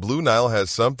gemstones, Blue Nile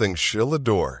has something she'll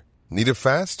adore. Need it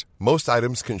fast? Most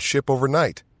items can ship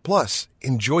overnight. Plus,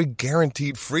 enjoy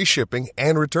guaranteed free shipping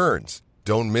and returns.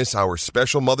 Don't miss our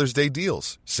special Mother's Day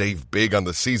deals. Save big on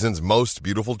the season's most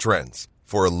beautiful trends.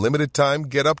 For a limited time,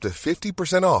 get up to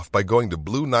 50% off by going to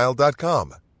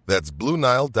BlueNile.com. That's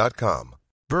BlueNile.com.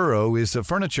 Burrow is a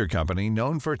furniture company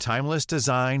known for timeless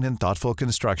design and thoughtful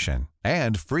construction,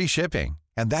 and free shipping,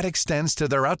 and that extends to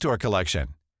their outdoor collection.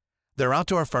 Their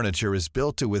outdoor furniture is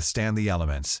built to withstand the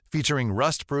elements, featuring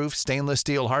rust-proof stainless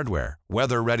steel hardware,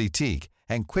 weather-ready teak,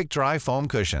 and quick-dry foam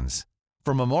cushions.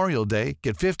 For Memorial Day,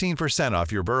 get 15%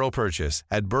 off your Burrow purchase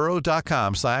at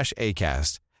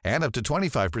burrow.com/ACAST and up to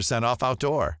 25% off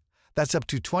outdoor. That's up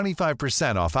to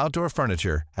 25% off outdoor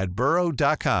furniture at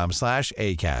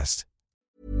burrow.com/ACAST.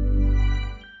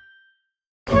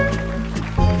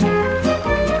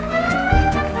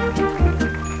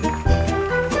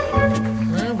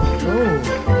 There we go.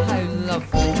 How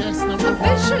lovely. Yes, number A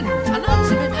vision. An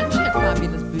absolute, and she had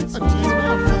fabulous boots on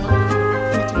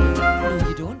as well. No,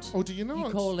 you don't. Oh, do you not?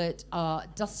 You call it a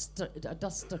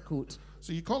duster coat.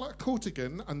 So you call it a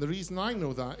coatigan, and the reason I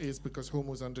know that is because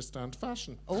homos understand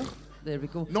fashion. Oh, there we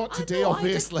go. Not I today, know,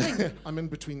 obviously. I did think- I'm in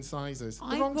between sizes. The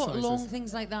I've wrong got sizes. long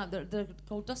things like that. They're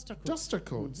called duster coats. Duster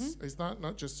coats. Is that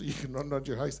not just so you can run around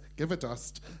your house, give a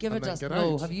dust, Give a and then dust. get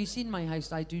No, out? have you seen my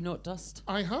house? I do not dust.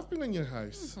 I have been in your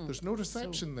house. There's no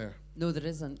reception there. No, there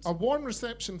isn't. A warm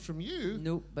reception from you.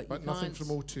 No, but you nothing can't. from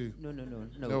O2. No,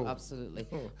 No. absolutely.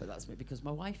 Oh. But that's because my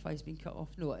Wi-Fi's been cut off.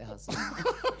 No, it hasn't.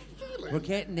 We're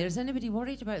getting there. Is anybody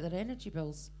worried about their energy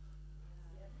bills?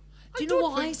 Do you know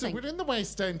what I so. think? We're in the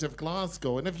West End of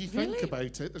Glasgow, and if you think Really?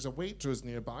 about it, there's a Waitrose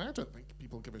nearby. I don't think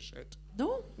people give a shit.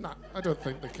 No? Nah, I don't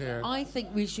think they care. I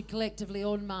think we should collectively,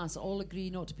 en masse, all agree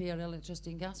not to pay our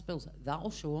electricity and gas bills.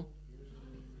 That'll show them.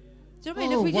 Do you know what I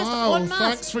mean? Oh, If we wow. just en masse...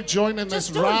 Thanks for joining this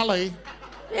Just don't- rally.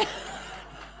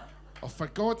 Oh, for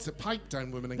God's sake, pipe down,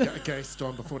 women, and get a guest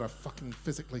on before they're fucking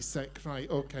physically sick. Right,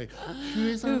 okay. Who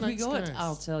is Who our have we next got? guest?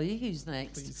 I'll tell you who's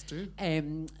next. Please do.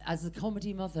 As the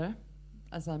comedy mother,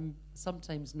 as I'm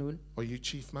sometimes known. Are you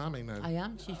Chief Mammy now? I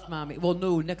am Chief Mammy. Well,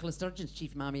 no, Nicola Sturgeon's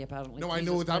Chief Mammy, apparently. No, I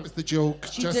Jesus know that Christ. was the joke.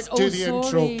 She Just did- do oh, the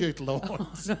sorry. intro. Good Lord.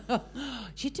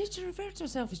 She did refer to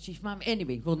herself as Chief Mammy.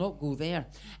 Anyway, we'll not go there.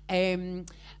 A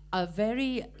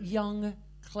very young,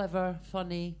 clever,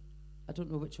 funny... I don't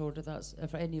know which order that's,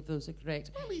 if any of those are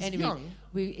correct. Well, he's anyway, young.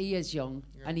 He is young,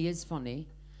 and he is funny,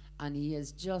 and he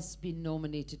has just been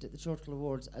nominated at the Chortle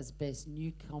Awards as Best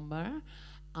Newcomer,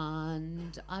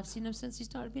 and I've seen him since he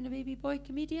started being a baby boy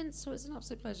comedian, so it's an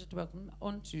absolute pleasure to welcome him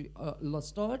on to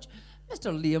Lustodge,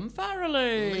 Mr. Liam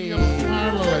Farrelly. Liam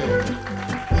Farrelly.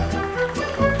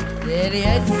 There he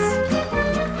is.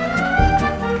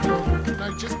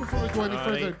 Now, just before we go any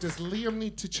further, does Liam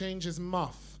need to change his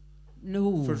muff?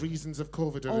 No. For reasons of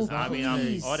COVID, or Oh, is that I mean,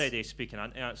 please. I'm already speaking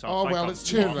into it, so Oh, I think well, I'm- it's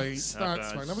too late. Yes.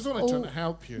 That's fine. I was only Oh, trying to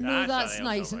help you. No, that's That's nice, all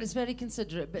and right. it's very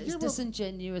considerate, but it's Yeah, well-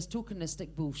 disingenuous,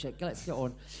 tokenistic bullshit. Let's get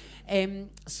on.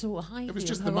 So, hi, It was Liam,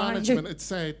 just how the are you? management had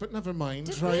said, but never mind.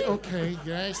 Did Right, they? okay,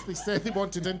 yes, they said they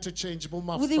wanted interchangeable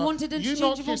muffs. Well, they but wanted You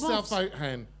interchangeable knock yourself muffs. out,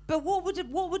 hen. But what would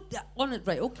on it,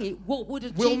 right, okay, what would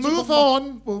a We'll changeable move muff-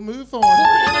 on. We'll move on. would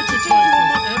an Energy interchangeable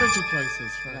prices. muff- Energy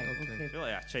prices. Right, Right, okay. I feel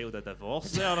like a child of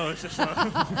divorce there. No, it's just like,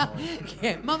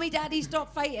 Yeah, Mummy, Daddy,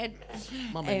 stop fighting.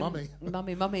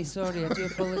 Mummy, sorry, I do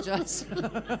apologise.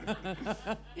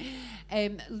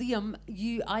 Liam,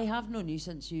 I have known you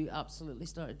since you absolutely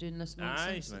started doing this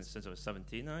nonsense. since I was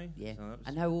 17 now. Yeah. So that was,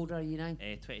 And how old are you now?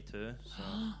 22. So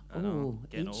I know,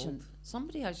 getting ancient. old.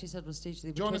 Somebody actually said on stage they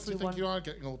were Do you honestly 21. think you are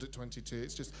getting old at 22?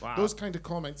 It's just Wow. those kind of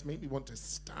comments make me want to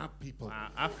stab people.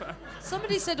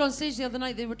 Somebody said on stage the other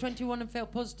night they were 21 and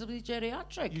felt positively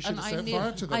geriatric. You should and have set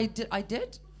fire to them. I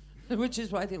did. Which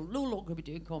is why they'll no longer be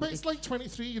doing But comedy. it's like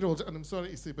 23-year-olds, and I'm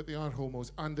sorry to say, but they are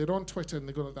homos, and they're on Twitter and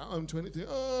they go like that, I'm 23,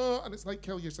 and it's like,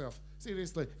 kill yourself.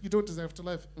 Seriously, you don't deserve to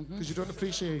live, because you don't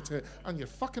appreciate it, and you're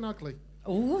fucking ugly.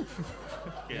 Oh.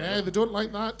 Yeah, they don't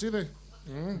like that, do they?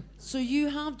 So you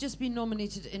have just been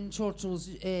nominated in Chortle's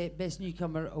Best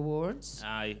Newcomer Awards.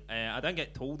 Aye. I didn't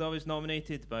get told I was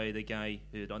nominated by the guy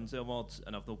who runs the awards,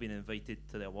 and I've not been invited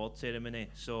to the award ceremony.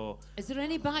 So, is there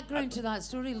any background to that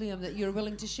story, Liam, that you're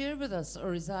willing to share with us,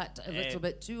 or is that a little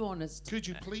bit too honest? Could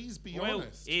you please be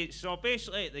honest? So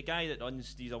basically, the guy that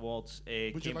runs these awards...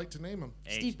 Would you like to name him?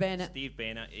 Steve Bennett. Steve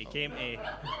Bennett. He came to...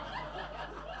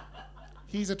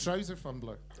 He's a trouser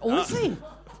fumbler. Oh, is he?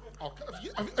 Oh,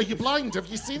 are you blind? Have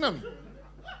you seen him?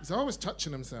 He's always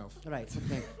touching himself. Right,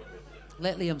 okay.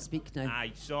 Let Liam speak now.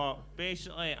 Aye, so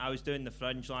basically I was doing the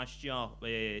Fringe last year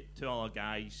with 2 other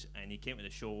guys, and he came to the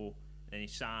show, and he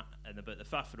sat in about the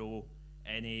 5th row,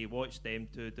 and he watched them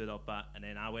 2 do their bit, and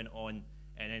then I went on,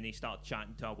 and then he started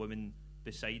chatting to a woman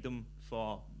beside him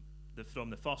from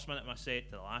the first minute of my set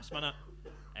to the last minute,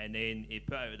 and then he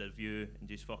put out a review and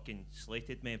just fucking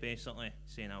slated me, basically,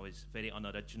 saying I was very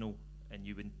unoriginal and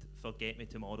you wouldn't forget me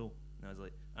tomorrow. And I was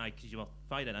like, aye, because you were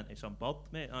firing into some bird,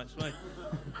 mate, that's why.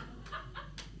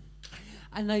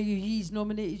 And now he's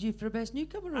nominated you for a Best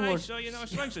Newcomer Award. Aye, so,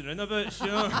 swings and roundabouts,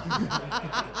 sure.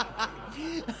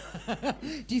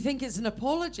 Do you think it's an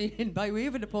apology, and by way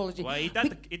of an apology? Well, he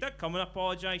did come and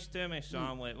apologise to me, so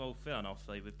I'm like, well, fair enough,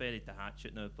 like, we've buried the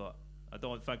hatchet now, but I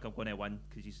don't think I'm going to win,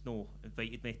 because he's no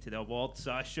invited me to the awards,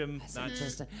 so I assume that's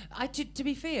interesting. To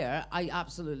be fair, I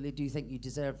absolutely do think you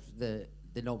deserve the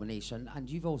nomination, and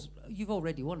you've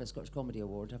already won a Scottish Comedy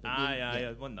Award, haven't you? Aye,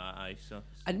 I won that, aye. So.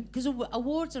 And because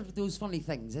awards are those funny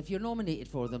things. If you're nominated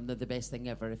for them, they're the best thing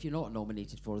ever. If you're not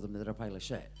nominated for them, they're a pile of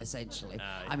shit, essentially.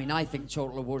 Aye. I mean, I think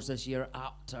Chortle Awards this year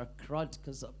are utter crud,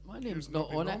 because my name's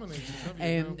not on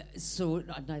it. So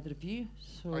neither of you.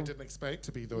 So I didn't expect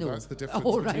to be, though. No. That's the difference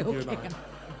between you and I.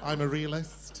 I'm a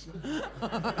realist.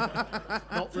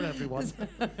 Not for everyone.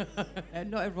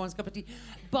 Not everyone's cup of tea.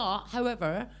 But,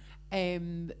 however...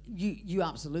 you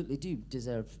absolutely do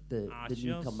deserve the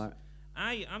newcomer.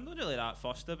 Aye, I'm not really that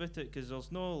fussed about it, because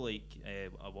there's no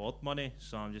award money,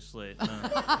 so I'm just like.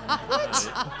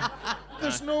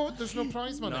 There's no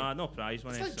prize money. No, no prize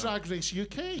money. It's like Drag Race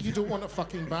UK. You don't want a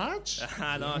fucking badge.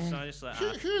 I know, so I'm just like.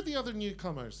 Who are the other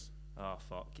newcomers? Oh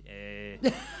fuck.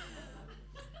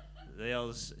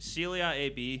 There's Celia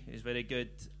AB is very good.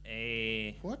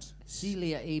 What?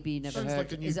 Celia AB, never Sounds heard.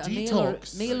 Like a new is it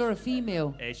detox. a male or a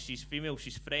female? She's female.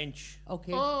 She's French.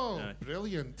 Okay. Oh,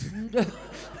 brilliant!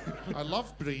 I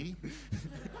love Brie.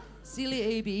 Celia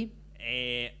AB.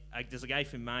 There's a guy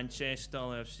from Manchester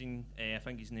I've seen. I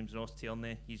think his name's Ross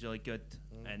Tierney. He's really good.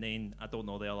 And then I don't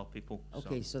know the other people.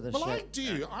 Okay, so there's. Well, I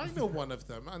do. I know one of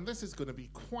them, and this is going to be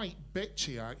quite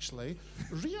bitchy, actually.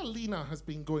 Ria Lina has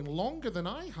been going longer than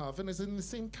I have, and is in the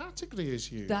same category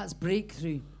as you. That's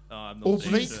Breakthrough. Oh,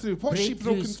 Breakthrough. What's she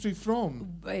broken through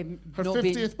from? Her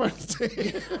 50th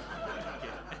birthday.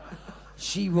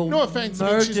 She will no offence,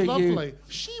 she's lovely. You.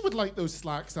 She would like those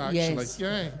slacks, actually. Yes.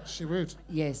 Yeah, she would.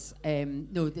 Yes.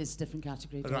 No, it's a different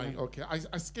category. Right, okay.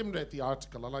 I skimmed read the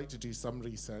article. I like to do some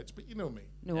research, but you know me.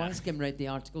 No, I skimmed read the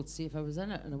article to see if I was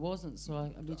in it, and I wasn't, so I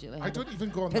immediately I don't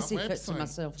even go on that website.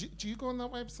 Myself. Do you go on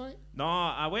that website? No,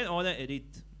 I went on it to read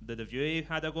the review he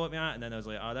had a go at me at, and then I was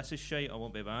like, oh, this is shite, I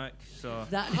won't be back. So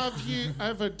have you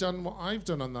ever done what I've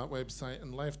done on that website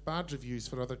and left bad reviews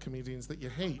for other comedians that you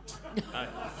hate?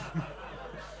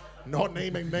 Not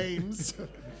naming names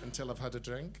until I've had a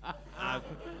drink. I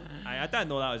didn't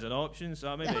know that was an option, so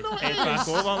I maybe head back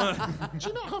over. Do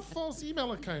you not have false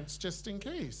email accounts just in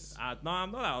case? No,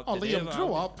 I'm not out. Oh, Liam,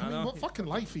 grow up. I mean, what fucking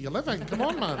life are you living? Come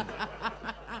on, man.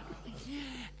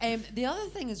 The other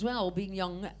thing as well, being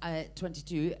young at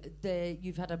 22,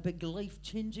 you've had a big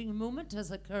life-changing moment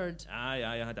has occurred. Aye,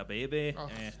 I had a baby. Oh,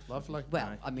 lovely.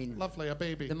 Well, I mean... Lovely, a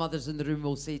baby. The mothers in the room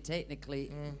will say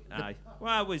technically... Aye.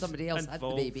 Well, I was somebody else had the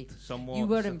baby. Somewhat, you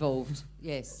were involved,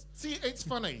 yes. See, it's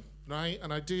funny, right?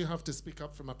 And I do have to speak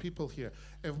up for my people here.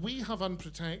 If we have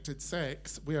unprotected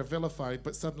sex, we are vilified,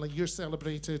 but suddenly you're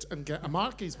celebrated and get a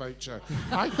Marquis voucher.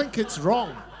 I think it's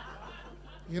wrong.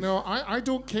 You know, I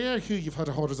don't care who you've had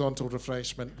a horizontal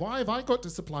refreshment. Why have I got to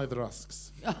supply the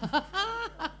rusks?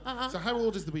 So how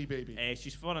old is the wee baby?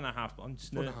 She's 4.5 months.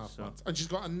 4.5 months. And she's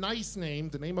got a nice name,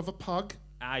 the name of a pug.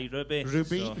 Aye, Ruby.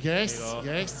 Ruby, so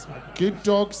yes. Good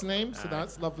dog's name, so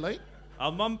that's lovely.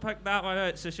 Our mum picked that one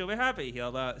out, so she'll be happy to hear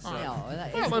that. So.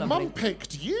 Well, my mum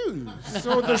picked you,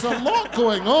 so there's a lot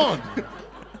going on.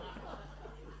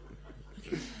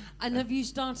 And have you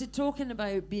started talking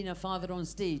about being a father on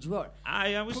stage? What?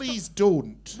 Please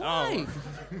don't. Why?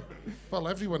 Well,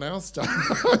 everyone else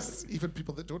does, even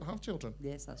people that don't have children.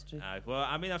 Yes, that's true. Well,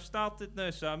 I mean, I've started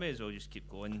now, so I may as well just keep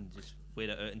going, just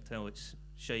wait it out until it's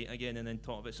shite again, and then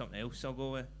talk about something else I'll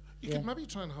go with. You could maybe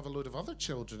try and have a load of other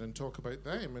children and talk about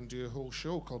them and do a whole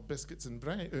show called Biscuits in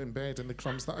Bed and the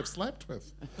Crumbs That I've Slept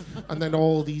With. And then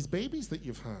all these babies that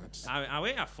you've had. I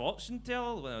went to a fortune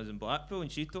teller when I was in Blackpool,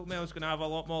 and she told me I was going to have a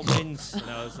lot more wins. And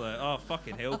I was like, oh,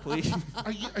 fucking hell, please.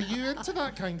 Are you into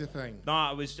that kind of thing? No,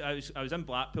 I was in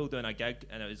Blackpool doing a gig,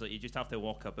 and it was like, you just have to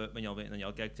walk about when you're waiting on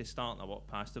your gig to start. And I walked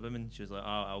past the woman. She was like,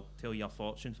 oh, I'll tell you a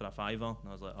fortune for a £5. And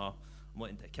I was like, oh, I'm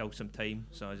wanting to kill some time.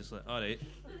 So I was just like, all right.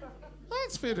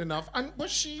 That's fair enough. And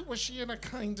was she in a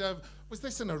kind of, was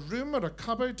this in a room or a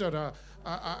cupboard or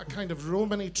a kind of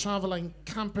Romany travelling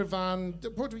camper van?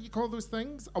 What do you call those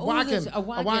things? A wagon. A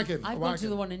wagon. I've gone to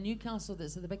the wagon. one in Newcastle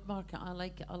that's at the big market. I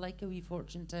like a wee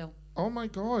fortune tale. Oh my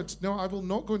God. No, I will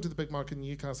not go into the big market in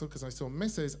Newcastle because I saw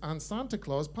Mrs. and Santa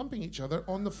Claus pumping each other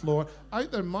on the floor,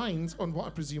 out their minds on what I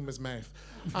presume was meth.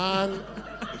 And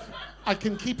I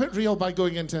can keep it real by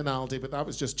going into an Aldi, but that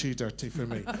was just too dirty for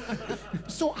me.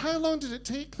 So how long did it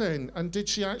take then? And did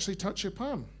she actually touch your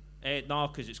palm? No,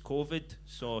 because it's COVID.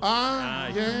 So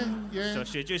yeah. So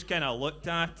she just kind of looked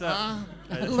at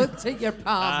it. Looked at your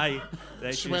palm.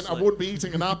 She went, I won't be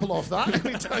eating an apple off that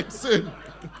anytime soon.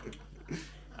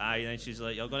 And then she's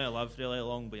like, you're going to live really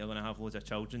long, but you're going to have loads of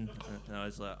children. And I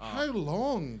was like, oh. How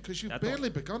long? Because you've barely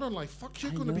begun on life. Fuck,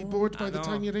 you're going to be bored by the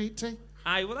time you're 80.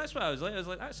 Well, that's what I was like. I was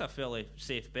like, that's a fairly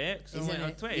safe bet. So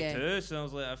I'm 22, so I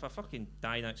was like, if I fucking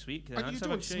die next week, then and you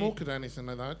don't smoke or anything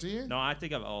like that, do you? No, I had to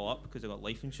give it all up because I got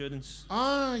life insurance.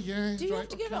 Yeah. Do you have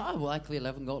to give it up? Well, I clearly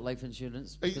haven't got life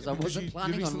insurance because I wasn't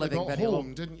planning you on living very home,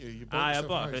 long. Didn't you? You I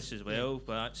bought a house as well,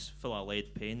 but that's full of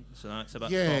lead paint, so that's a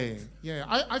bit Yeah.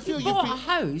 I feel you bought a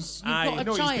house. You've got a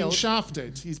child.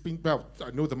 He's been shafted. Well, I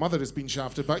know the mother has been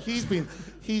shafted, but he's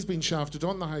been shafted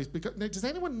on the house. Because now, does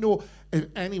anyone know if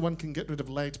anyone can get rid of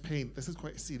lead paint? This is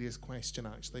quite a serious question,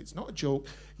 actually. It's not a joke.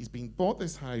 He's been bought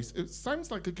this house. It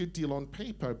sounds like a good deal on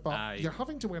paper, but you're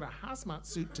having to wear a hazmat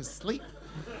suit to sleep.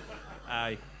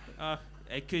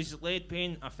 Because lead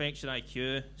paint affects your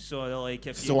IQ, so like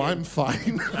if you. So I'm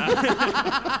fine.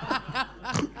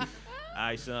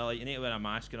 So like you need to wear a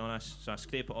mask and all this. So I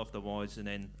scrape it off the walls, and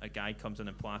then a guy comes in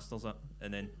and plasters it,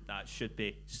 and then that should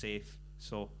be safe.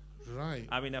 So. Right.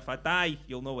 I mean, if I die,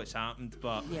 you'll know what's happened,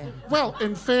 but... Yeah. Well,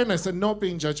 in fairness, and not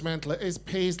being judgmental, it is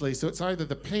Paisley, so it's either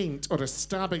the paint or a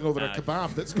stabbing over a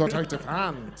kebab that's got out of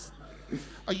hand.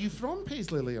 Are you from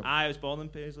Paisley, Liam? I was born in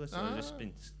Paisley, so I've just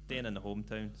been staying in the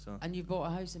hometown. So. And you bought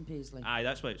a house in Paisley?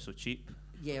 That's why it's so cheap.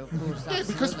 Yeah, of course. Yeah,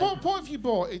 because what have you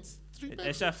bought? It's 3 bedrooms.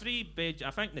 It's a 3 bed.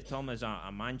 I think the term is a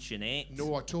mansionette.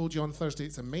 No, I told you on Thursday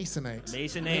it's a masonette.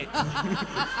 Masonette.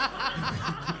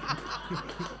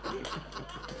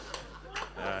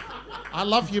 I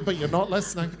love you, but you're not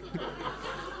listening.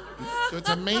 So it's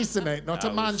a masonette, not a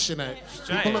mansionette.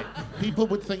 People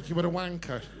would think you were a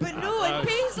wanker. But no, in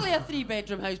Paisley, a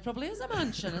 3-bedroom house probably is a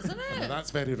mansion, isn't it? Well,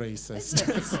 that's very racist.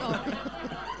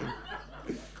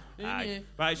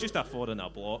 But it's just a 4 in a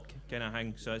block kind of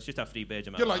thing, so it's just a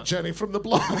 3-bedroom. You're like Jenny from the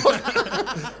block.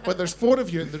 But there's 4 of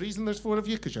you, and the reason there's 4 of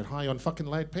you because you're high on fucking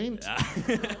lead paint.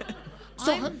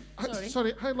 So,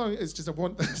 how long is just I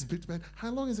want this put to bed?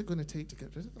 How long is it going to take to get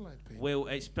rid of the lead paint? Well,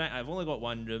 I've only got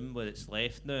one room where it's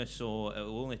left now, so it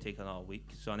will only take another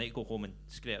week. So I need to go home and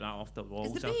scrape that off the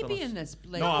walls. Is the baby in this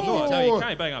place? No, I'm not. No, you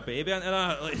can't bring a baby into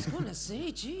that. I was going to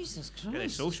say, Jesus Christ. Get a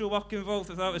social work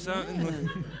involved if that was happening.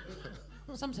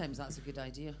 Sometimes that's a good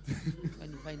idea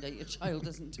when you find out your child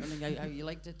isn't turning out how you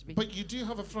liked it to be. But you do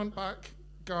have a front-back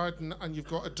garden and you've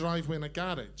got a driveway and a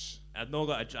garage. I've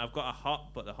got a hut,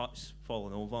 but the hut's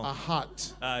fallen over. A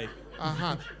hut? Aye. A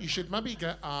hut. You should maybe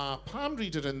get a palm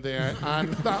reader in there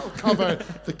and that'll cover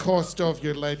the cost of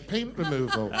your lead paint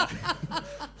removal.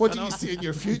 What do you see in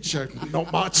your future?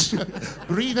 Not much.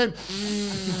 Breathe in.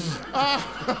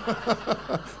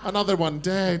 Another one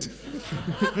dead.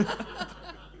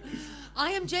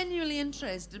 I am genuinely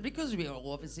interested, because we are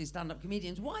obviously stand-up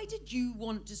comedians. Why did you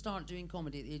want to start doing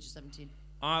comedy at the age of 17?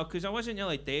 Because I wasn't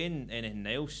really doing anything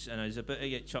else, and I was about to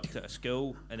get chucked out of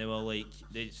school, and they were like,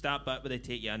 they start back where they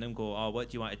take you in and go, what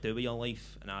do you want to do with your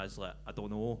life? And I was like, I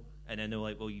don't know. And then they were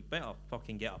like, well, you better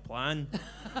fucking get a plan.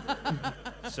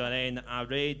 So then I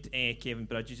read Kevin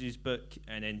Bridges' book,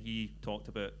 and then he talked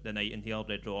about The Nightingale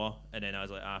Red Raw, and then I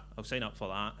was like, I'll sign up for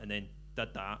that, and then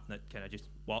did that, and it kind of just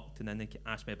worked, and then they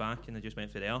asked me back, and I just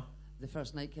went for there. The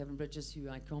first night, Kevin Bridges, who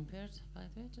I compared, by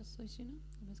the way, just so you know,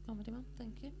 he was comedy man.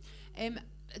 Thank you.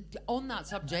 On that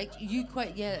subject, you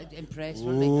quite impressed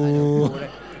with me. I know. For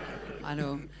it. I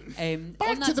know.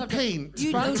 Back to the paint.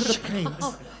 Back to the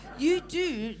paint. You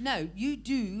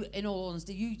do. In all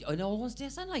honesty, I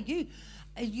sound like you.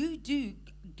 You do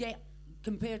get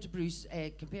compared to Bruce,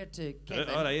 compared to Kevin.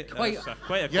 All right, quite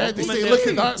quite a Yeah, they compliment say, there. look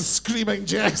at that screaming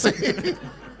Jessie.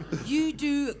 You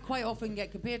do quite often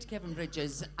get compared to Kevin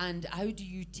Bridges, and how do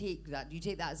you take that? Do you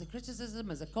take that as a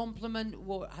criticism, as a compliment?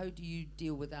 How do you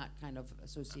deal with that kind of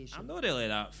association? I'm not really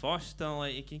that fussed.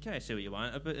 Like, you can kind of say what you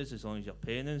want about us as long as you're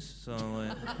paying us. So,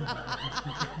 like,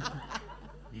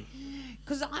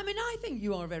 Because, I mean, I think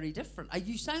you are very different.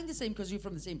 You sound the same because you're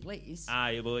from the same place.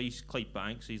 aye, well, he's Clyde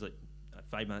Banks. He's like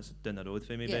 5 minutes down the road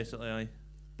for me, Yeah. basically. Aye.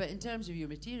 But in terms of your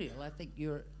material, I think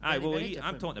you're Aye, very, well, very I'm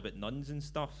different. talking about nuns and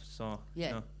stuff. So, Yeah.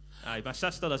 you know. Aye, my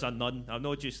sister is a nun. I'm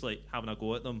not just like having a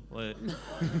go at them. Like,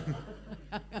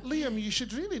 Liam, you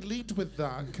should really lead with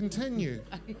that. Continue.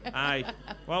 aye.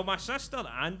 Well, my sister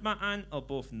and my aunt are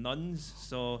both nuns,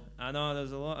 so I know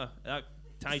there's a lot of that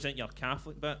ties into your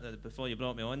Catholic bit before you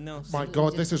brought me on there. My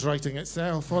God, this is writing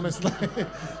itself, honestly.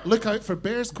 Look out for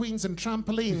bears, queens and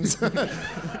trampolines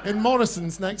in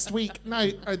Morrison's next week. Now,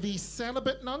 are these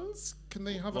celibate nuns? Can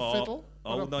they have a fiddle?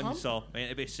 or All a nuns pump? are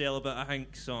meant to be celibate, I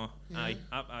think, so I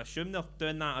assume they're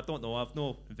doing that. I don't know, I've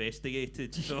not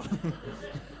investigated, so...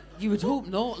 You would hope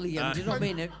not, Liam. Do you know what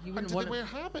I mean? You And wouldn't do want they wear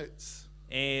habits?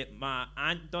 My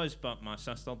aunt does, but my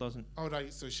sister doesn't. Oh,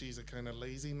 right, so she's a kind of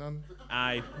lazy nun.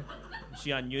 Aye.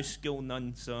 She a new school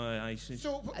nun, so I...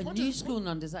 So, a new school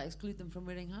nun, does that exclude them from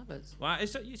wearing habits? Well,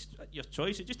 it's your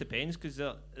choice. It just depends, because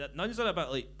nuns are a bit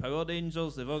like Power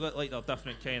Rangers. They've all got like their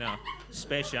different kind of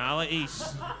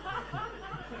specialities.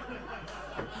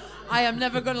 I am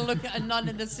never going to look at a nun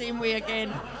in the same way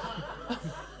again.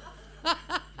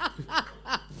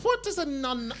 What does a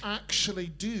nun actually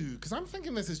do? Because I'm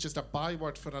thinking this is just a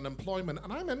byword for unemployment,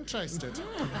 and I'm interested.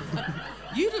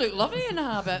 You'd look lovely in a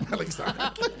habit. Well,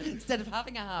 exactly. Instead of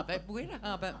having a habit, wear a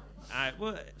habit.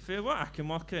 Well, for what I can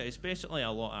work out, it's basically a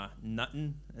lot of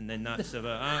knitting, and then that's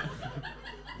about that.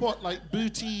 What, like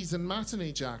booties and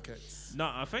matinee jackets?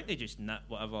 No, I think they just knit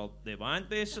whatever they want,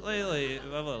 basically. Like,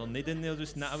 whatever they're needing, they'll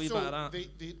just knit a wee bit of that.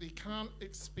 They can't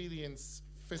experience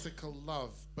physical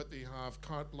love, but they have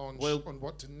carte blanche on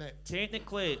what to knit.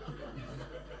 Technically,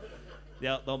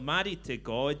 they're married to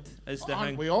God, is the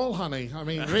Aren't thing. we all, honey? I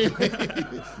mean, really.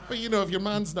 But you know, if your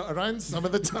man's not around some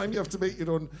of the time, you have to make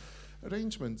your own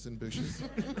arrangements in bushes.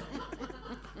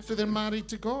 So they're married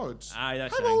to God. Aye,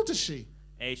 that's How the thing. old is she?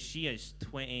 She is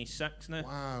 26 now.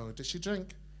 Wow. Does she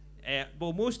drink?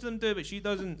 Well, most of them do, but she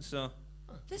doesn't, so...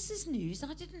 This is news.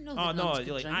 I didn't know Oh, that no, nuns could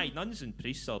like, drink. aye, nuns and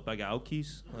priests are big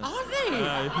alkies. Like, Are they?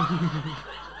 Aye.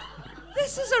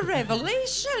 This is a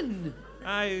revelation.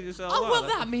 Aye, there's a Oh, lot well, of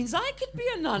that. that means I could be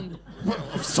a nun. Well,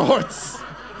 of sorts.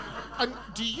 And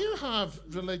do you have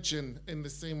religion in the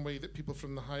same way that people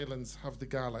from the Highlands have the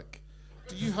Gaelic?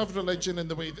 Do you have religion in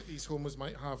the way that these homos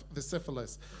might have the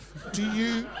syphilis? Do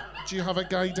you have a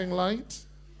guiding light?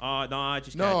 Oh, no, I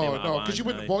just can't do what I No, want, because you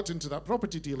wouldn't have aye. walked into that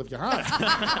property deal if you had.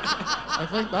 I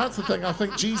think that's the thing. I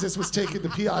think Jesus was taking the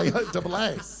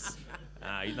PISS.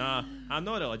 Aye, nah, I'm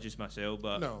not religious myself,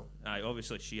 but... No. Aye,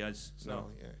 obviously she is, so... No,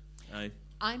 yeah. Aye.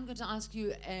 I'm going to ask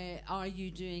you, are you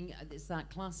doing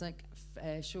that classic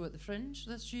show at the Fringe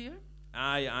this year?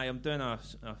 Aye, I'm doing a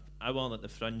hour at the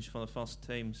Fringe for the first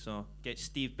time, so get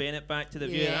Steve Bennett back to the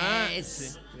view. Yes.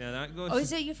 See how that goes. Oh,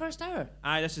 is it your first hour?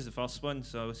 Aye, this is the first one,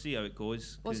 so we'll see how it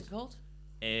goes. What's it called?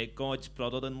 God's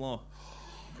brother-in-law.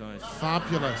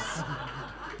 Fabulous.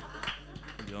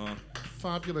 Yeah.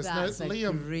 Fabulous. That's now, a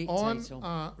Liam, great on title.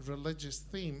 a religious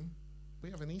theme, we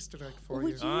have an Easter egg for Oh, you.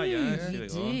 we do. Ah, yes, We here we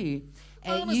do.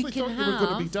 I honestly you thought can you were going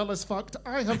to be have. dull as fucked.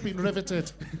 I have been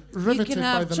riveted. You Riveted can by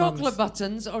have the chocolate nuns.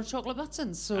 buttons or chocolate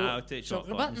buttons. So I'll take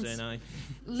chocolate buttons then, aye.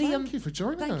 Liam, Thank you for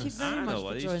joining thank us. you very Ah, much no for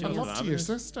worries. joining And Cheers. us. love to your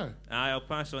sister. Aye, I'll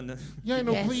pass on the... Yeah,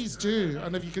 no, Yes. please do.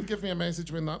 And if you could give me a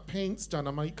message when that paint's done,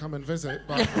 I might come and visit.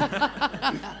 But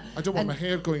I don't want my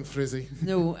hair going frizzy.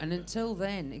 No, and until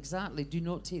then, exactly, do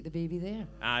not take the baby there.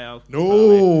 Aye, I'll...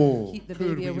 No. Keep the Poor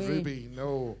baby wee away. Ruby,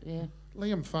 no. Yeah.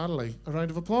 Liam Farrelly, a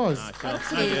round of applause. Aye, sure.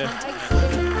 Okay,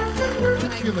 Thank you.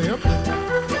 Thank you, Liam.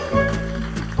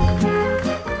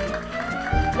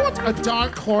 What a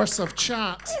dark horse of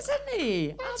chat. Isn't he?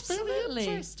 That's Absolutely. very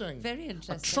interesting. Very A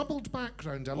interesting. troubled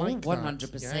background, I Oh, like that.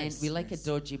 100%. Yes, We like yes. a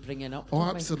dodgy bringing up. Oh, don't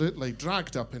we? absolutely.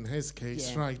 Dragged up in his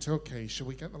case. Yeah. Right, okay. Shall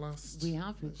we get the last? We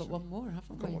have. We've got one more,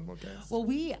 haven't Got we? one more guest. Well,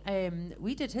 we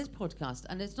did his podcast,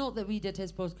 and it's not that we did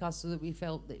his podcast so that we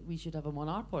felt that we should have him on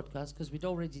our podcast, because we'd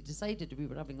already decided we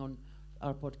were having on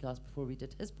our podcast before we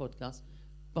did his podcast.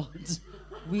 But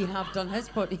we have done his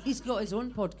He's got his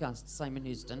own podcast, Simon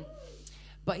Houston,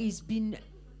 but he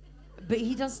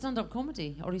does stand-up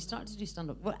comedy, or he started to do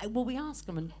stand-up. Well, we ask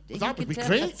him, and he That would could be tell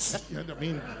great. us. Yeah, I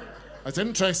mean, as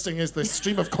interesting as the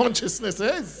stream of consciousness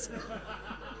is.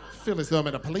 feel as though I'm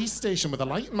in a police station with a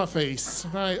light in my face.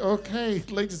 Right, okay.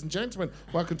 Ladies and gentlemen,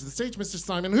 welcome to the stage, Mr.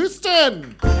 Simon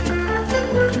Houston.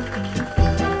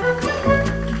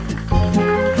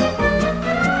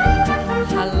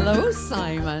 Hello,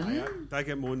 Simon. Did I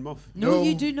get my own muff? No,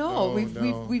 you do not. No,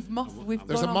 We've muff. We've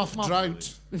There's gone a off muff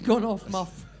drought. We've gone off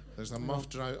muff. There's a muff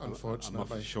drought, unfortunately.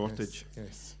 A muff shortage.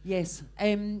 Yes.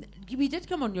 We did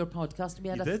come on your podcast and we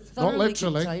had You a did? thoroughly Not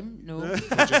literally. good time. No.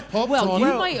 Just popped Well, on. you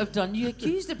might have done. You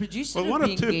accused the producer Well, of one or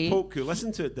being two gay. folk who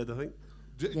listened to it did, I think.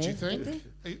 Do you think? did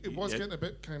It was Yeah. getting a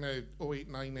bit kind of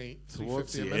 0898,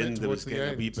 Towards 350 a the minute end, it towards was the getting a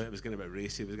end. wee bit. It was getting a bit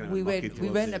racy. It was getting a We bit mucky went. We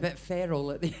towards went the a bit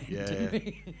feral at the end. Didn't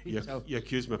we? You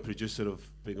accused my producer of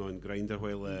being on Grindr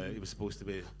while he was supposed to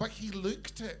be. But he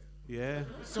looked it. Yeah.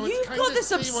 So You've it's kind got of this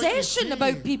say what you obsession see.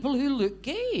 about people who look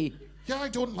gay. Yeah, I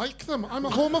don't like them. I'm a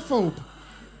homophobe.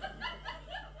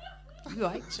 You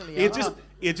actually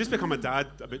He had just become a dad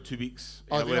about 2 weeks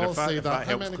Oh, earlier. they all if that, say if that. that How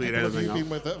helps many clear people have you anything been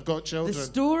up. with that have got children? The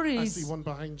stories. I see one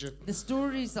behind you. The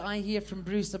stories that I hear from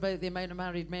Bruce about the amount of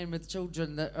married men with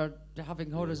children that are having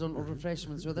horizontal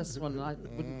refreshments with this one, I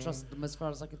wouldn't trust them as far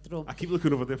as I could throw them. I keep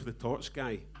looking over there for the torch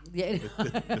guy. Yeah.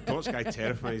 The torch guy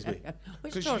terrifies me.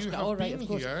 Which 'Cause torch you guy? have All right, been of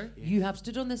course. here. You have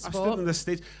stood on this I spot. stood on this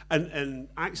stage, and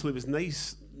actually it was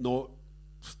nice not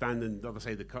standing the other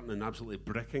side of the curtain and absolutely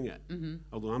bricking it.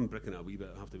 Although I'm bricking it a wee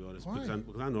bit, I have to be honest, Why?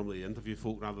 because I normally interview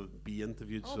folk rather than be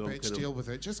interviewed. Oh, so I'm bitch, kind of, deal with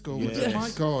it. Just go with Yes. it. My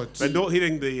God. But not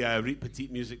hearing the Reet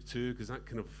Petite music too, because that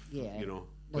kind of, Yeah. you know.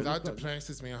 Well, but- that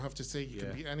depresses me, I have to say. You Yeah.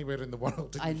 can be anywhere in the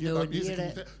world and I you hear know, that music hear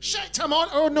and you it. think, shit, I'm on.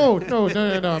 Oh, no,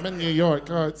 I'm in New York.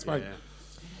 Oh, it's fine.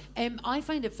 Yeah. I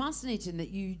find it fascinating that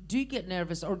you do get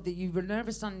nervous, or that you were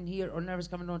nervous standing here or nervous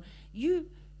coming on. You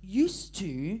used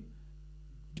to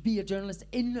be a journalist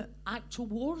in actual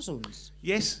war zones.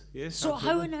 Yes. So absolutely.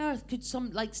 how on earth could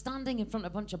standing in front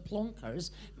of a bunch of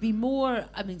plonkers be more,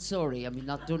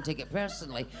 don't take it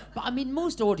personally, but I mean,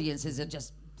 most audiences are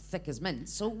just thick as mint,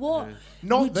 so what?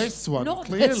 Not would- this one, not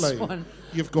clearly. This one.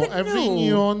 You've got But every no.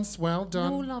 nuance, well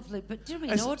done. No, lovely, but do you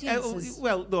mean It's- audiences?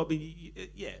 well, no, I mean,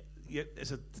 yeah,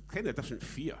 it's a kind of different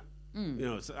fear. You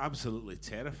know, it's absolutely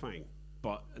terrifying,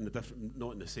 but in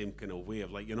not in the same kind of way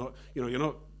of like you're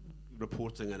not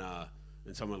reporting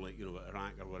in somewhere like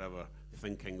Iraq or whatever,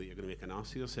 thinking that you're going to make an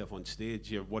ass of yourself on stage.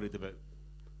 You're worried about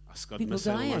a Scud People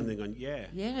missile dying. landing on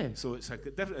Yeah. So it's like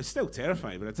it's still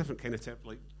terrifying, but a different kind of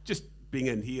like just being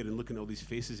in here and looking at all these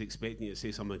faces expecting you to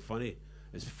say something funny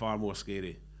is far more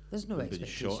scary. There's no than being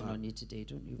expectation shot at. on you today,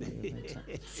 don't you worry about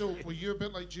it. So were you a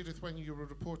bit like Judith when you were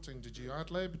reporting? Did you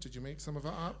ad-lib? Did you make some of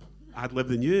it up? I'd live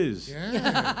the news.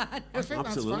 Yeah. I think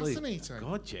Absolutely. that's fascinating.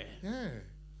 God, yeah. Yeah.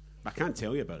 I can't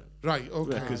tell you about it. Right,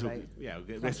 okay. Because right. we'll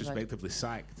get That's right. retrospectively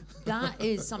sacked. That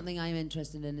is something I'm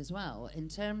interested in as well, in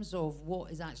terms of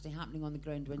what is actually happening on the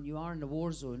ground when you are in a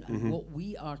war zone and what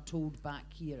we are told back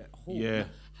here at home. Yeah.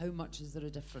 How much is there a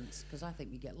difference? Because I think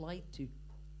we get lied to.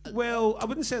 Well, I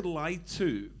wouldn't say lied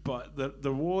to, but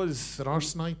there was... There are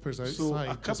snipers outside. So a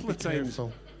just couple be of times...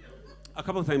 careful. A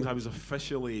couple of times I was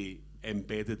officially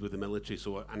embedded with the military,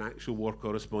 so an actual war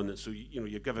correspondent. So,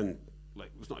 you're given...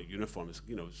 Like, it's not a uniform,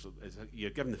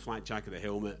 you're given the flak jacket, the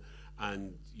helmet,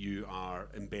 and you are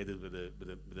embedded with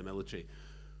the military.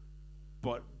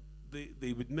 But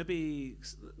they would maybe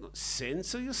not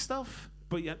censor your stuff,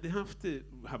 but yet they have to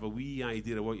have a wee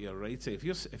idea of what you're writing.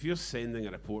 If you're sending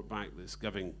a report back that's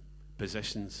giving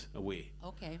positions away,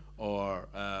 Okay. or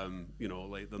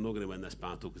like they're not going to win this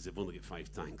battle because they've only got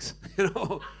 5 tanks,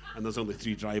 and there's only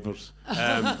 3 drivers.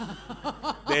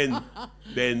 Then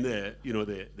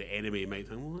the enemy might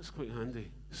think, well, that's quite handy.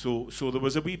 So there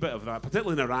was a wee bit of that,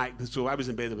 particularly in Iraq. So I was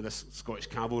embedded with this Scottish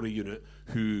cavalry unit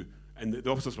who, and the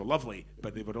officers were lovely,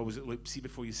 but they would always look, see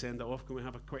before you send it off, can we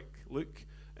have a quick look?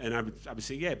 And I would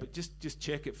say, yeah, but just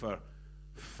check it for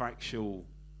factual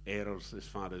errors as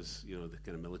far as the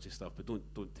kind of military stuff, but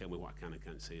don't tell me what I can and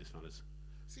can't say as far as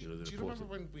See, the do you remember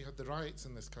when we had the riots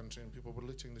in this country and people were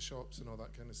looting the shops and all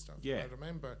that kind of stuff? Yeah. I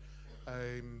remember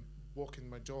walking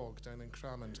my dog down in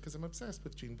Cramond because I'm obsessed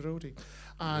with Jean Brodie,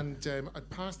 and I'd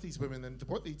passed these women, and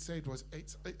what they'd said was,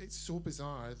 it's so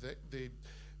bizarre that the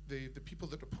people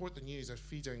that report the news are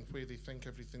feeding where they think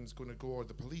everything's going to go, or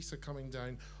the police are coming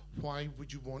down. Why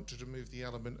would you want to remove the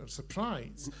element of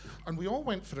surprise? And we all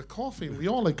went for a coffee and we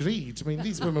all agreed. I mean,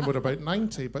 these women were about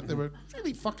 90, but they were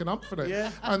really fucking up for it.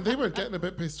 Yeah. And they were getting a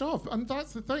bit pissed off. And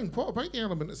that's the thing. What about the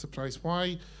element of surprise?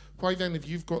 Why then, if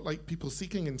you've got like people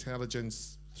seeking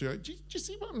intelligence throughout, do you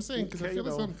see what I'm saying? Because I feel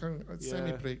as I'm kind of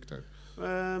semi-breakdown.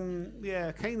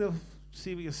 Yeah, kind of.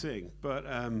 see what you're saying, but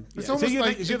It's so almost you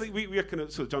like think we're kind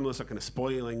of, so journalists are kind of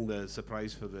spoiling the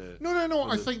surprise for the. No.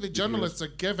 I think the journalists are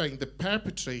giving the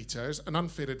perpetrators an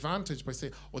unfair advantage by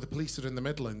saying, "Oh, the police are in the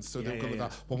Midlands, so they'll go with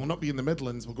that." Well, we'll not be in the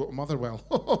Midlands. We'll go to Motherwell.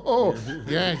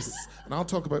 Yes, and I'll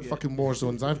talk about fucking war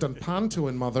zones. I've done panto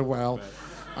in Motherwell,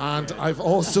 and I've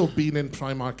also been in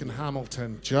Primark in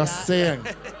Hamilton. Just saying.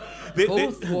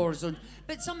 Both war zones.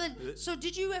 But something. So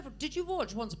did you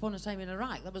watch Once Upon a Time in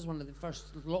Iraq? That was one of the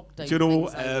first lockdown. Do you know?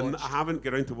 things I haven't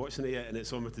got around to watching it yet, and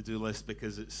it's on my to-do list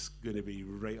because it's going to be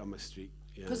right on my street.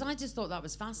 Because I just thought that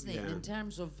was fascinating in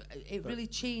terms of it really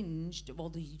changed.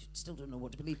 Well, you still don't know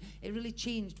what to believe. It really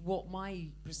changed what my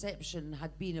perception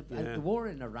had been about the war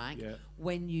in Iraq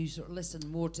when you sort of listen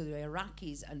more to the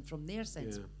Iraqis and from their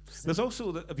sense. There's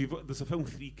also there's a film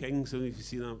Three Kings. I don't know if you've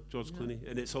seen that, George Clooney,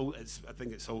 and I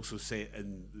think it's also set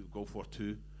in Gulf War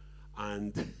II,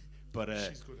 and. But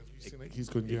she's good. Have you seen it? He's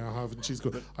good. Yeah, I haven't. She's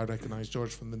good. I recognise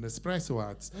George from the Nespresso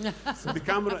ads. So the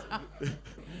camera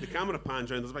pans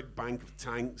around. There's a big bank of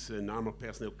tanks and armoured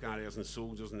personnel carriers and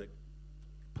soldiers, and it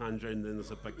pans around. And then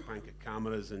there's a big bank of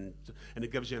cameras, and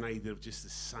it gives you an idea of just the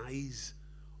size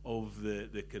of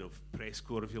the kind of press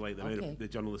corps, if you like, the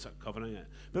journalists that are covering it.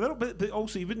 But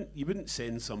also you wouldn't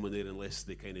send someone there unless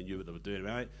they kind of knew what they were doing.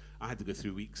 Right? I had to go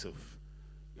through weeks of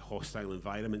hostile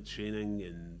environment training,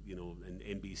 and in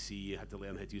NBC you had to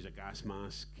learn how to use a gas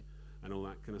mask and all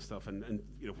that kind of stuff, and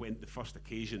when the first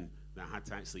occasion that I had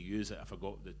to actually use it, I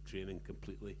forgot the training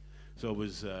completely. So I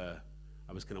was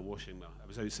kind of washing I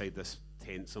was outside this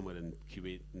tent somewhere in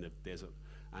Kuwait in the desert,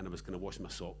 and I was kind of washing my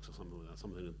socks or something like that,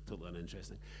 something totally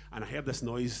uninteresting, and I heard this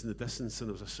noise in the distance, and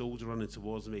there was a soldier running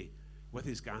towards me with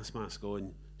his gas mask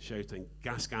on, shouting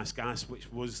 "gas, gas, gas," which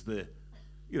was the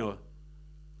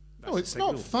No, it's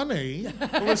not funny.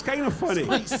 Well, it's kind of funny. It's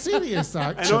quite serious,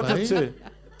 actually. In order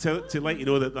to let you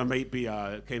know that there might be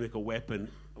a chemical weapon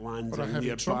landing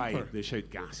nearby, trumper. They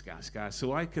shout gas, gas, gas.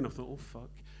 So I kind of thought, oh,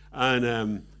 fuck.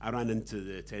 And I ran into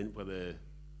the tent where the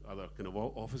other kind of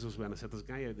officers were, and I said, there's a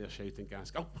guy out there shouting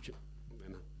gas. Oh, shit.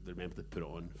 And I remembered to put it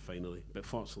on, finally. But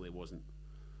fortunately, it wasn't.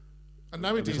 And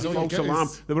nowadays, all false alarm.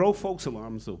 They were all false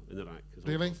alarms, though, in Iraq.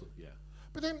 Really? Yeah.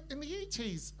 But then, in the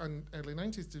 80s and early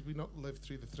 90s, did we not live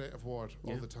through the threat of war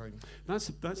all the time? That's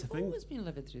the thing. We've always been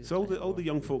living through. So all the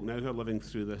young folk now who are living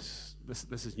through this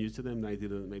is new to them. The idea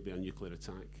that there might be a nuclear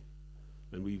attack,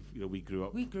 and we grew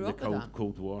up in the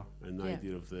Cold War, and the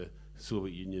idea of the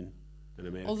Soviet Union and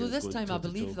America. Although this time I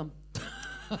believe them.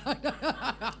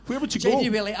 Where would you go?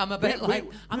 Genuinely, I'm a bit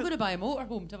I'm going to buy a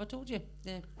motorhome. Have I told you?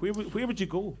 Yeah. Where would you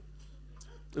go?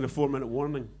 In a 4-minute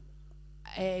warning.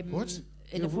 What?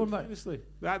 In a 4-minute. Seriously,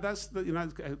 that's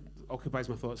occupies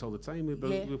my thoughts all the time.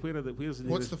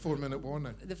 What's the 4-minute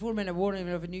warning? The 4-minute warning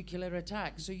of a nuclear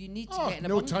attack. So you need to get in a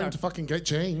bunker. No time to fucking get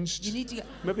changed. You need to get.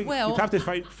 Maybe you'd have to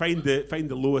find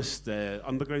the lowest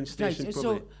underground station. Right,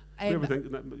 probably.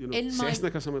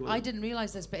 Cessnock or something like that. I didn't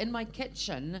realise this, but in my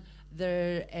kitchen,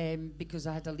 there because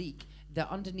I had a leak,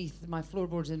 underneath my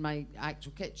floorboards in my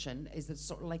actual kitchen is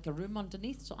sort of like a room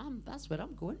underneath. So that's where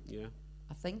I'm going. Yeah,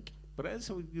 I think. But it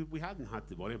is, we hadn't had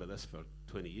to worry about this for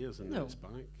 20 years, and now it's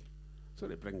back.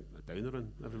 Sort of bring a downer in,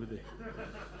 everybody.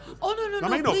 Oh, no, there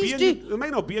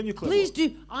might not be a nuclear Please war.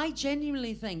 do. I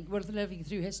genuinely think we're living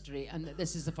through history and that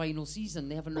this is the final season.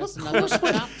 They haven't written another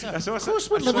chapter. Of course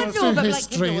we're living through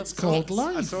history. It's called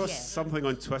life. I saw something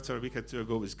on Twitter a week or two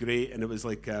ago. It was great, and it was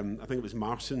like, I think it was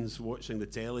Martians watching the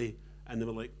telly, and they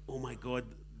were like, oh my God,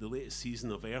 the latest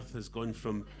season of Earth has gone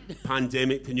from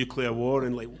pandemic to nuclear war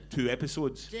in like 2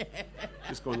 episodes.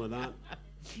 Just going like that.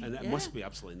 And it must be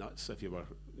absolutely nuts if you were,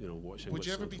 watching. Would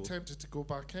you ever be tempted to go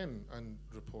back in and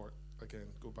report again?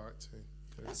 Go back to.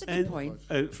 That's a good point.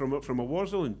 From a war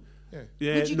zone.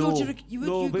 Yeah. Would you go to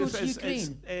Ukraine?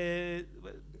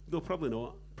 No, probably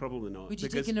not. Probably not. Would you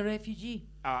take in a refugee?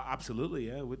 Absolutely,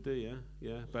 yeah, would do,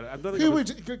 yeah. But I don't think who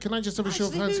would? Can I just have a show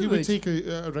of hands? Who would take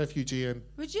a refugee in?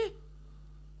 Would you?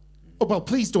 Oh well,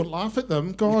 please don't laugh at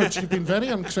them. God, you've been very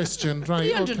unchristian,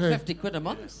 right? 350 quid a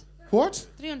month. What?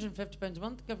 £350 a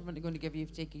month. The government are going to give you if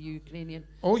you take a Ukrainian.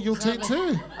 Oh, you'll take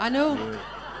 2. I know.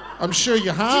 I'm sure you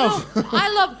have.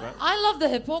 I love the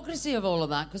hypocrisy of all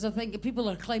of that, because I think people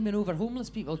are climbing over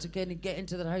homeless people to kind of get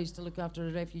into their house to look after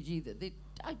a refugee.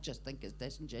 I just think it's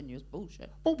disingenuous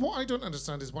bullshit. But what I don't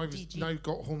understand is why we've now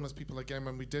got homeless people again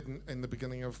when we didn't in the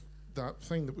beginning of that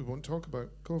thing that we won't talk about,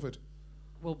 COVID.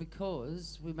 Well,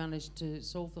 because we managed to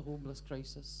solve the homeless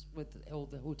crisis with all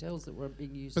the hotels that weren't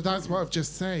being used. But that's what I've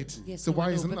just said. Yes, so why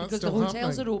isn't that still happening? Because the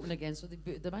hotels are open again, so they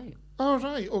booted them out. Oh,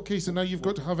 right. Okay, so now you've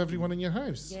got to have everyone in your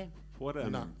house. Yeah. What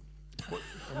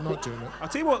I'm not doing it. I'll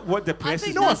tell you what depresses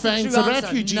me. No offence, a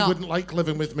refugee No. wouldn't like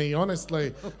living with me,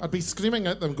 honestly. I'd be screaming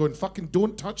at them, going, fucking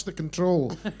don't touch the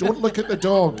control. Don't look at the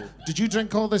dog. Did you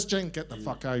drink all this gin? Get the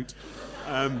fuck out.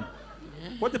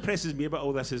 What depresses me about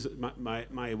all this is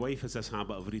my wife has this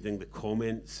habit of reading the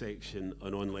comment section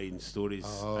on online stories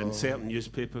and certain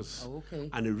newspapers. Oh, okay.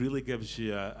 And it really gives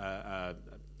you an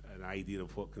idea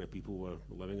of what kind of people we're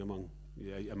living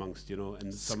amongst, you know,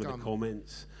 and some of the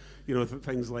comments. You know,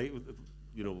 things like,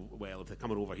 you know, well, if they're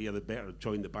coming over here, they better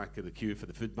join the back of the queue for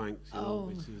the food banks.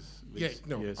 You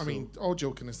know, I mean, all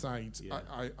joking aside,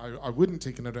 I wouldn't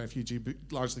take in a refugee, but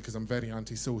largely because I'm very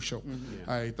antisocial.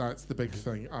 That's the big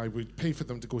thing. I would pay for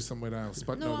them to go somewhere else,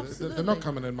 but no, they're not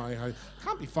coming in my house.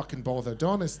 Can't be fucking bothered,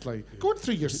 honestly. Going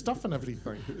through your stuff and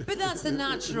everything. But that's the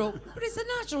natural. But it's the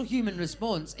natural human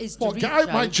response. Is to reach get out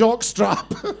my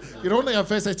jockstrap. You're only a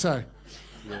visitor.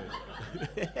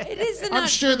 It is the natural. I'm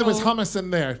sure there was hummus in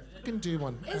there. You can do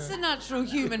one. It's the natural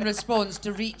human response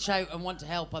to reach out and want to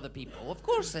help other people. Of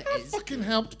course it is. I've fucking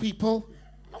helped people.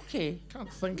 Okay.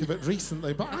 Can't think of it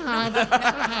recently, but I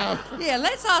have. Yeah,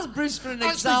 let's ask Bruce for an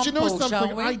example, Actually, do you know shall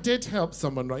something? we? I did help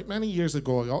someone, right? Many years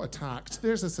ago, I got attacked.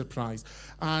 There's a surprise.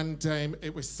 And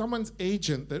it was someone's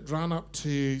agent that ran up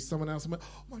to someone else and went,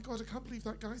 oh my God, I can't believe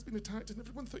that guy's been attacked. And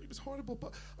everyone thought he was horrible.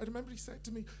 But I remember he said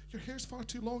to me, your hair's far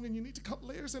too long and you need to cut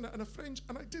layers in it and a fringe.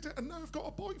 And I did it, and now I've got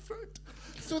a boyfriend.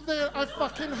 So there, I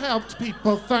fucking helped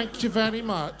people. Thank you very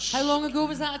much. How long ago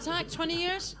was that attack? 20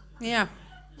 years? Yeah.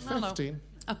 15.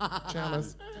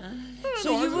 Jealous.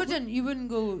 So you wouldn't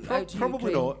go out to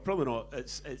Probably Ukraine? not. Probably not.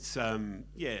 It's a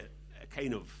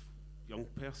kind of young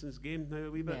person's game now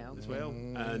a wee bit as well.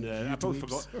 And I probably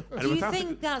forgot. Do you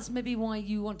think that's maybe why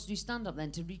you want to do stand-up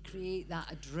then, to recreate that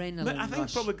adrenaline I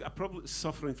think rush? I'm probably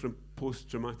suffering from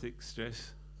post-traumatic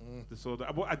stress disorder.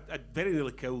 I very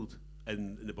nearly killed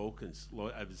in the Balkans.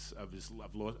 I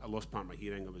lost part of my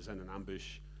hearing. I was in an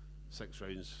ambush 6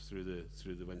 rounds through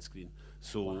the windscreen.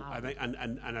 So wow. I think, and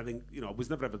I think, you know, I was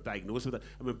never ever diagnosed with it.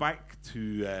 I went back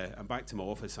to I'm back to my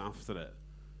office after it.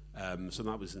 So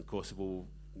that was in Kosovo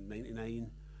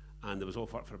 '99, and I was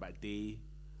off work for about a day.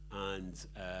 And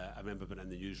I remember being in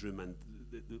the newsroom, and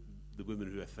the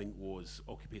woman who I think was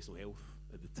occupational health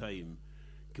at the time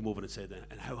came over and said,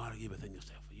 "And how are you within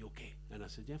yourself? Are you okay?" And I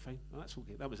said, "Yeah, fine. Well, that's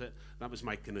okay." That was it. That was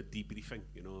my kind of debriefing,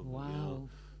 you know. Wow. You know.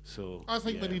 So I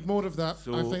think we need more of that.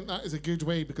 So I think that is a good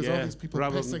way, because all these people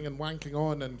pissing and wanking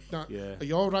on and are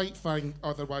you all right? Fine.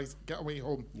 Otherwise, get away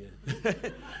home. Yeah.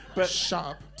 But shut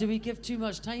up. Do we give too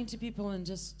much time to people and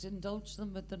just indulge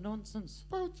them with their nonsense?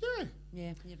 Well, yeah.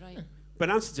 Yeah, you're right. Yeah. But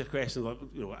in answer to your question, like,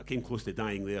 you know, I came close to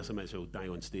dying there, so I might as well die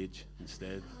on stage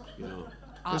instead. You know.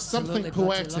 There's something Absolutely,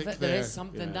 poetic love it. there. There is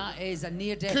something that is a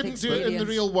near-death Couldn't experience. do it in the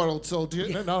real world, so I'll do it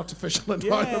in an artificial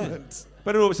environment.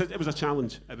 But no, it was a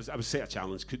challenge. I was set a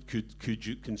challenge.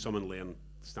 Can someone learn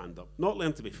stand-up? Not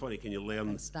learn to be funny. Can you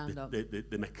learn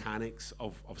the mechanics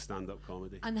of stand-up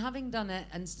comedy? And having done it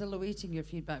and still awaiting your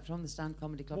feedback from the Stand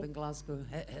Comedy Club in Glasgow,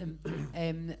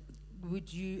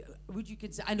 would you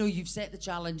consider? I know you've set the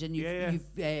challenge and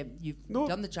you've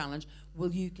done the challenge.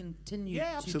 Will you continue?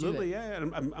 Yeah, absolutely. To do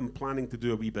it? Yeah, I'm planning to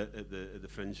do a wee bit at the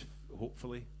Fringe,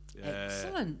 hopefully.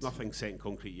 Excellent. Nothing set in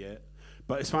concrete yet.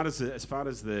 But as far as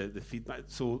the feedback,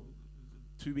 so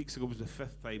 2 weeks ago was the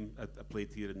 5th time I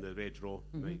played here in the Red Raw,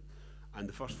 right? And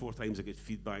the first 4 times I get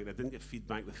feedback. I didn't get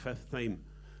feedback the 5th time,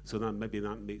 so that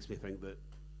makes me think that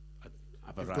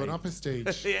I've arrived. Gone up a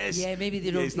stage. Yes. Yeah, maybe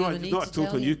they don't feel the need to It's not a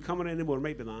total tell you. newcomer anymore.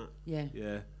 Maybe that. Yeah.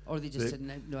 Yeah. Or they just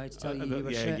didn't know how to tell you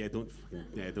were yeah, shit.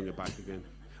 Yeah, don't get back again.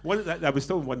 I was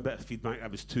still one bit of feedback. I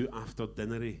was too after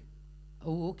dinnery.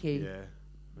 Oh, okay. Yeah.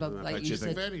 But like you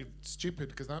said, very stupid,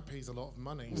 because that pays a lot of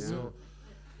money. So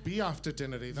be after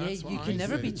dinnery. That's what you I can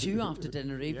never say. be too after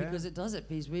dinnery because it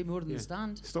pays way more than the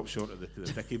stand. Stop short of the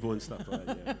dicky bow and stuff like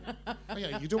that. Yeah. Oh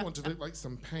yeah, you don't want to look like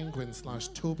some penguin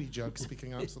 / Toby jug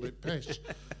speaking absolute pish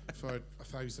for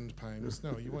 £1,000.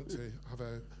 No, you want to have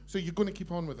a. So you're going to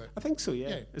keep on with it? I think so.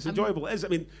 Yeah. It's enjoyable. It is. I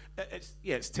mean,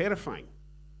 it's terrifying.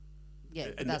 Yeah,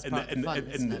 that's part of the fun,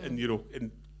 isn't it? And you know,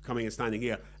 in coming and standing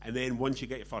here, and then once you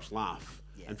get your first laugh.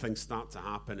 And things start to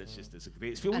happen. It's a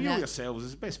great feeling. You know yourselves.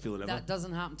 It's the best feeling ever. That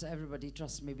doesn't happen to everybody.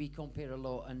 Trust me. We compare a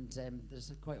lot, and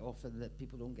there's quite often that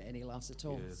people don't get any laughs at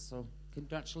all. Yeah. So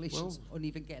congratulations on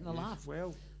even getting a laugh.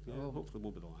 Well, hopefully it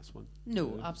won't be the last one.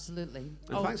 No, absolutely.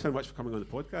 And thanks very much for coming on the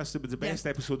podcast. It was the best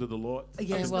episode of the lot.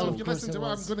 Yeah, well, you listen to it.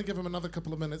 I'm going to give him another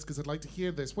couple of minutes because I'd like to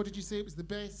hear this. What did you say? It was the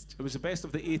best? It was the best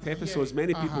of the 8 episodes.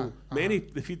 Many people,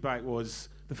 the feedback was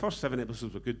The first 7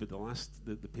 episodes were good, but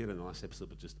the pair in the last episode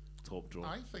were just top draw.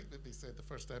 I think that they said the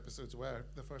first episodes were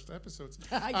the first episodes.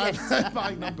 Yes.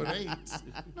 By number 8.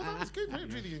 No, that was good. I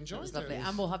really enjoyed it. Lovely.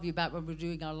 And we'll have you back when we're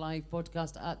doing our live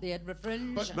podcast at the Edinburgh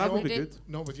Fringe. But that would be good.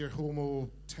 Not with your homo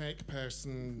tech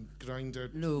person grinder.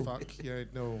 No. Fuck. Yeah,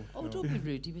 no. Oh, no. don't be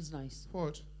rude. He was nice.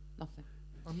 What? Nothing.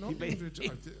 I'm not being rude. I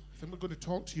think we're going to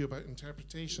talk to you about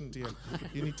interpretation, dear.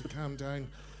 You need to calm down.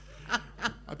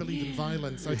 I believe in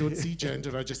violence. I don't see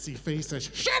gender, I just see faces.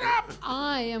 Shut up!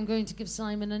 I am going to give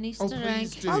Simon an Easter egg.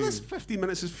 Please do. Oh, this 15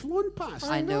 minutes has flown past.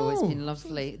 I know, it's been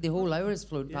lovely. The whole hour has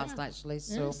flown past, actually.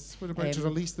 So, yes, we're about to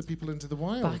release the people into the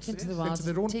wild. Back into the wild. Into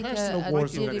their own Take personal war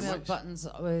Dairy zones. Milk buttons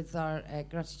with our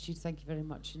gratitude. Thank you very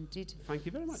much indeed. Thank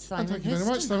you very much. Simon Thank you very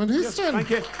much, Houston. Simon Houston. Thank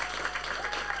you.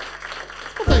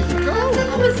 Well, there you go.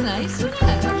 That was nice, wasn't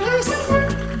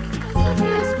it?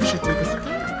 Yes, we should do this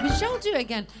again. We shall do it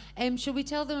again. Shall we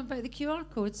tell them about the QR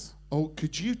codes? Oh,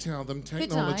 could you tell them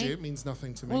technology? I? It means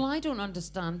nothing to me. Well, I don't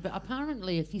understand, but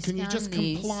apparently if you Can you scan just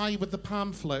these, comply with the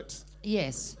pamphlet?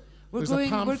 Yes. We're There's a going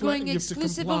pamphlet and you have to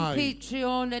exclusive on comply.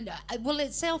 Patreon, and well,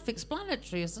 it's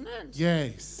self-explanatory, isn't it?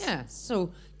 Yes. Yeah.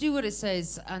 So do what it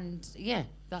says, and yeah,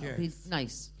 that'll be Yes.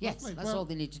 nice. Yes, Lovely. that's Well- all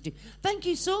they need to do. Thank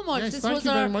you so much. Yes, This thank was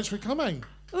you our very much for coming.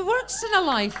 It works in a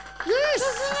life. Yes.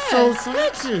 Doesn't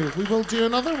it? So thank you. We will do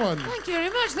another one. Thank you very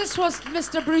much. This was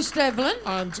Mr. Bruce Devlin.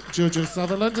 And Jojo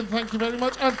Sutherland, and thank you very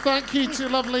much. And thank you to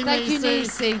lovely Thank you,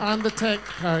 Nacy Nacy. and the tech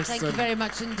person. Thank you very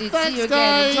much indeed. Thanks, See you again.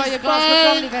 guys. Enjoy your Bye. Glasgow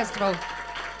Comedy Festival.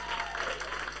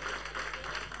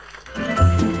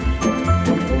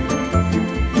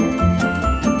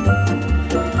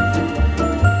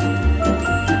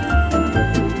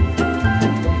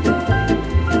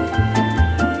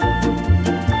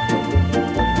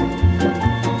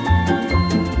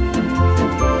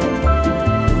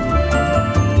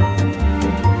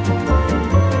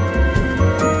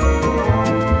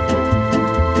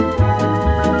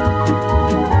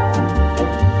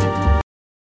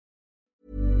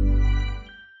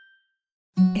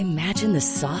 Imagine the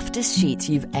softest sheets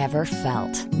you've ever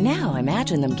felt. Now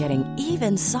imagine them getting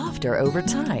even softer over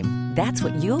time. That's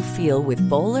what you'll feel with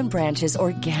Boll & Branch's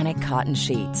organic cotton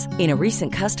sheets. In a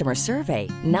recent customer survey,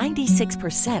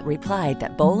 96% replied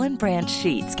that Boll & Branch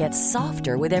sheets get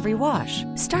softer with every wash.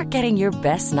 Start getting your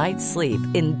best night's sleep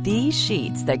in these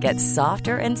sheets that get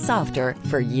softer and softer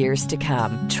for years to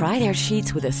come. Try their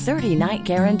sheets with a 30-night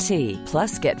guarantee.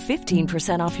 Plus, get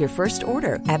 15% off your first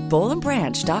order at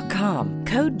bollandbranch.com.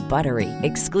 Code BUTTERY.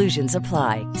 Exclusions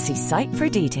apply. See site for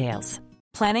details.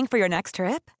 Planning for your next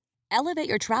trip? Elevate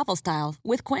your travel style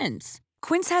with Quince.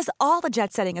 Quince has all the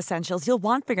jet-setting essentials you'll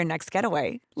want for your next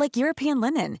getaway, like European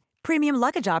linen, premium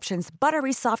luggage options,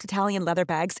 buttery soft Italian leather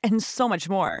bags, and so much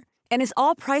more. And is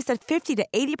all priced at 50 to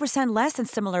 80% less than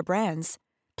similar brands.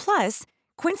 Plus,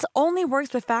 Quince only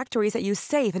works with factories that use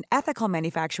safe and ethical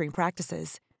manufacturing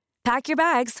practices. Pack your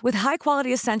bags with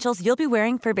high-quality essentials you'll be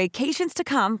wearing for vacations to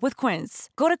come with Quince.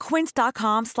 Go to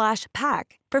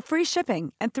quince.com/pack for free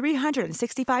shipping and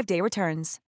 365-day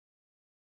returns.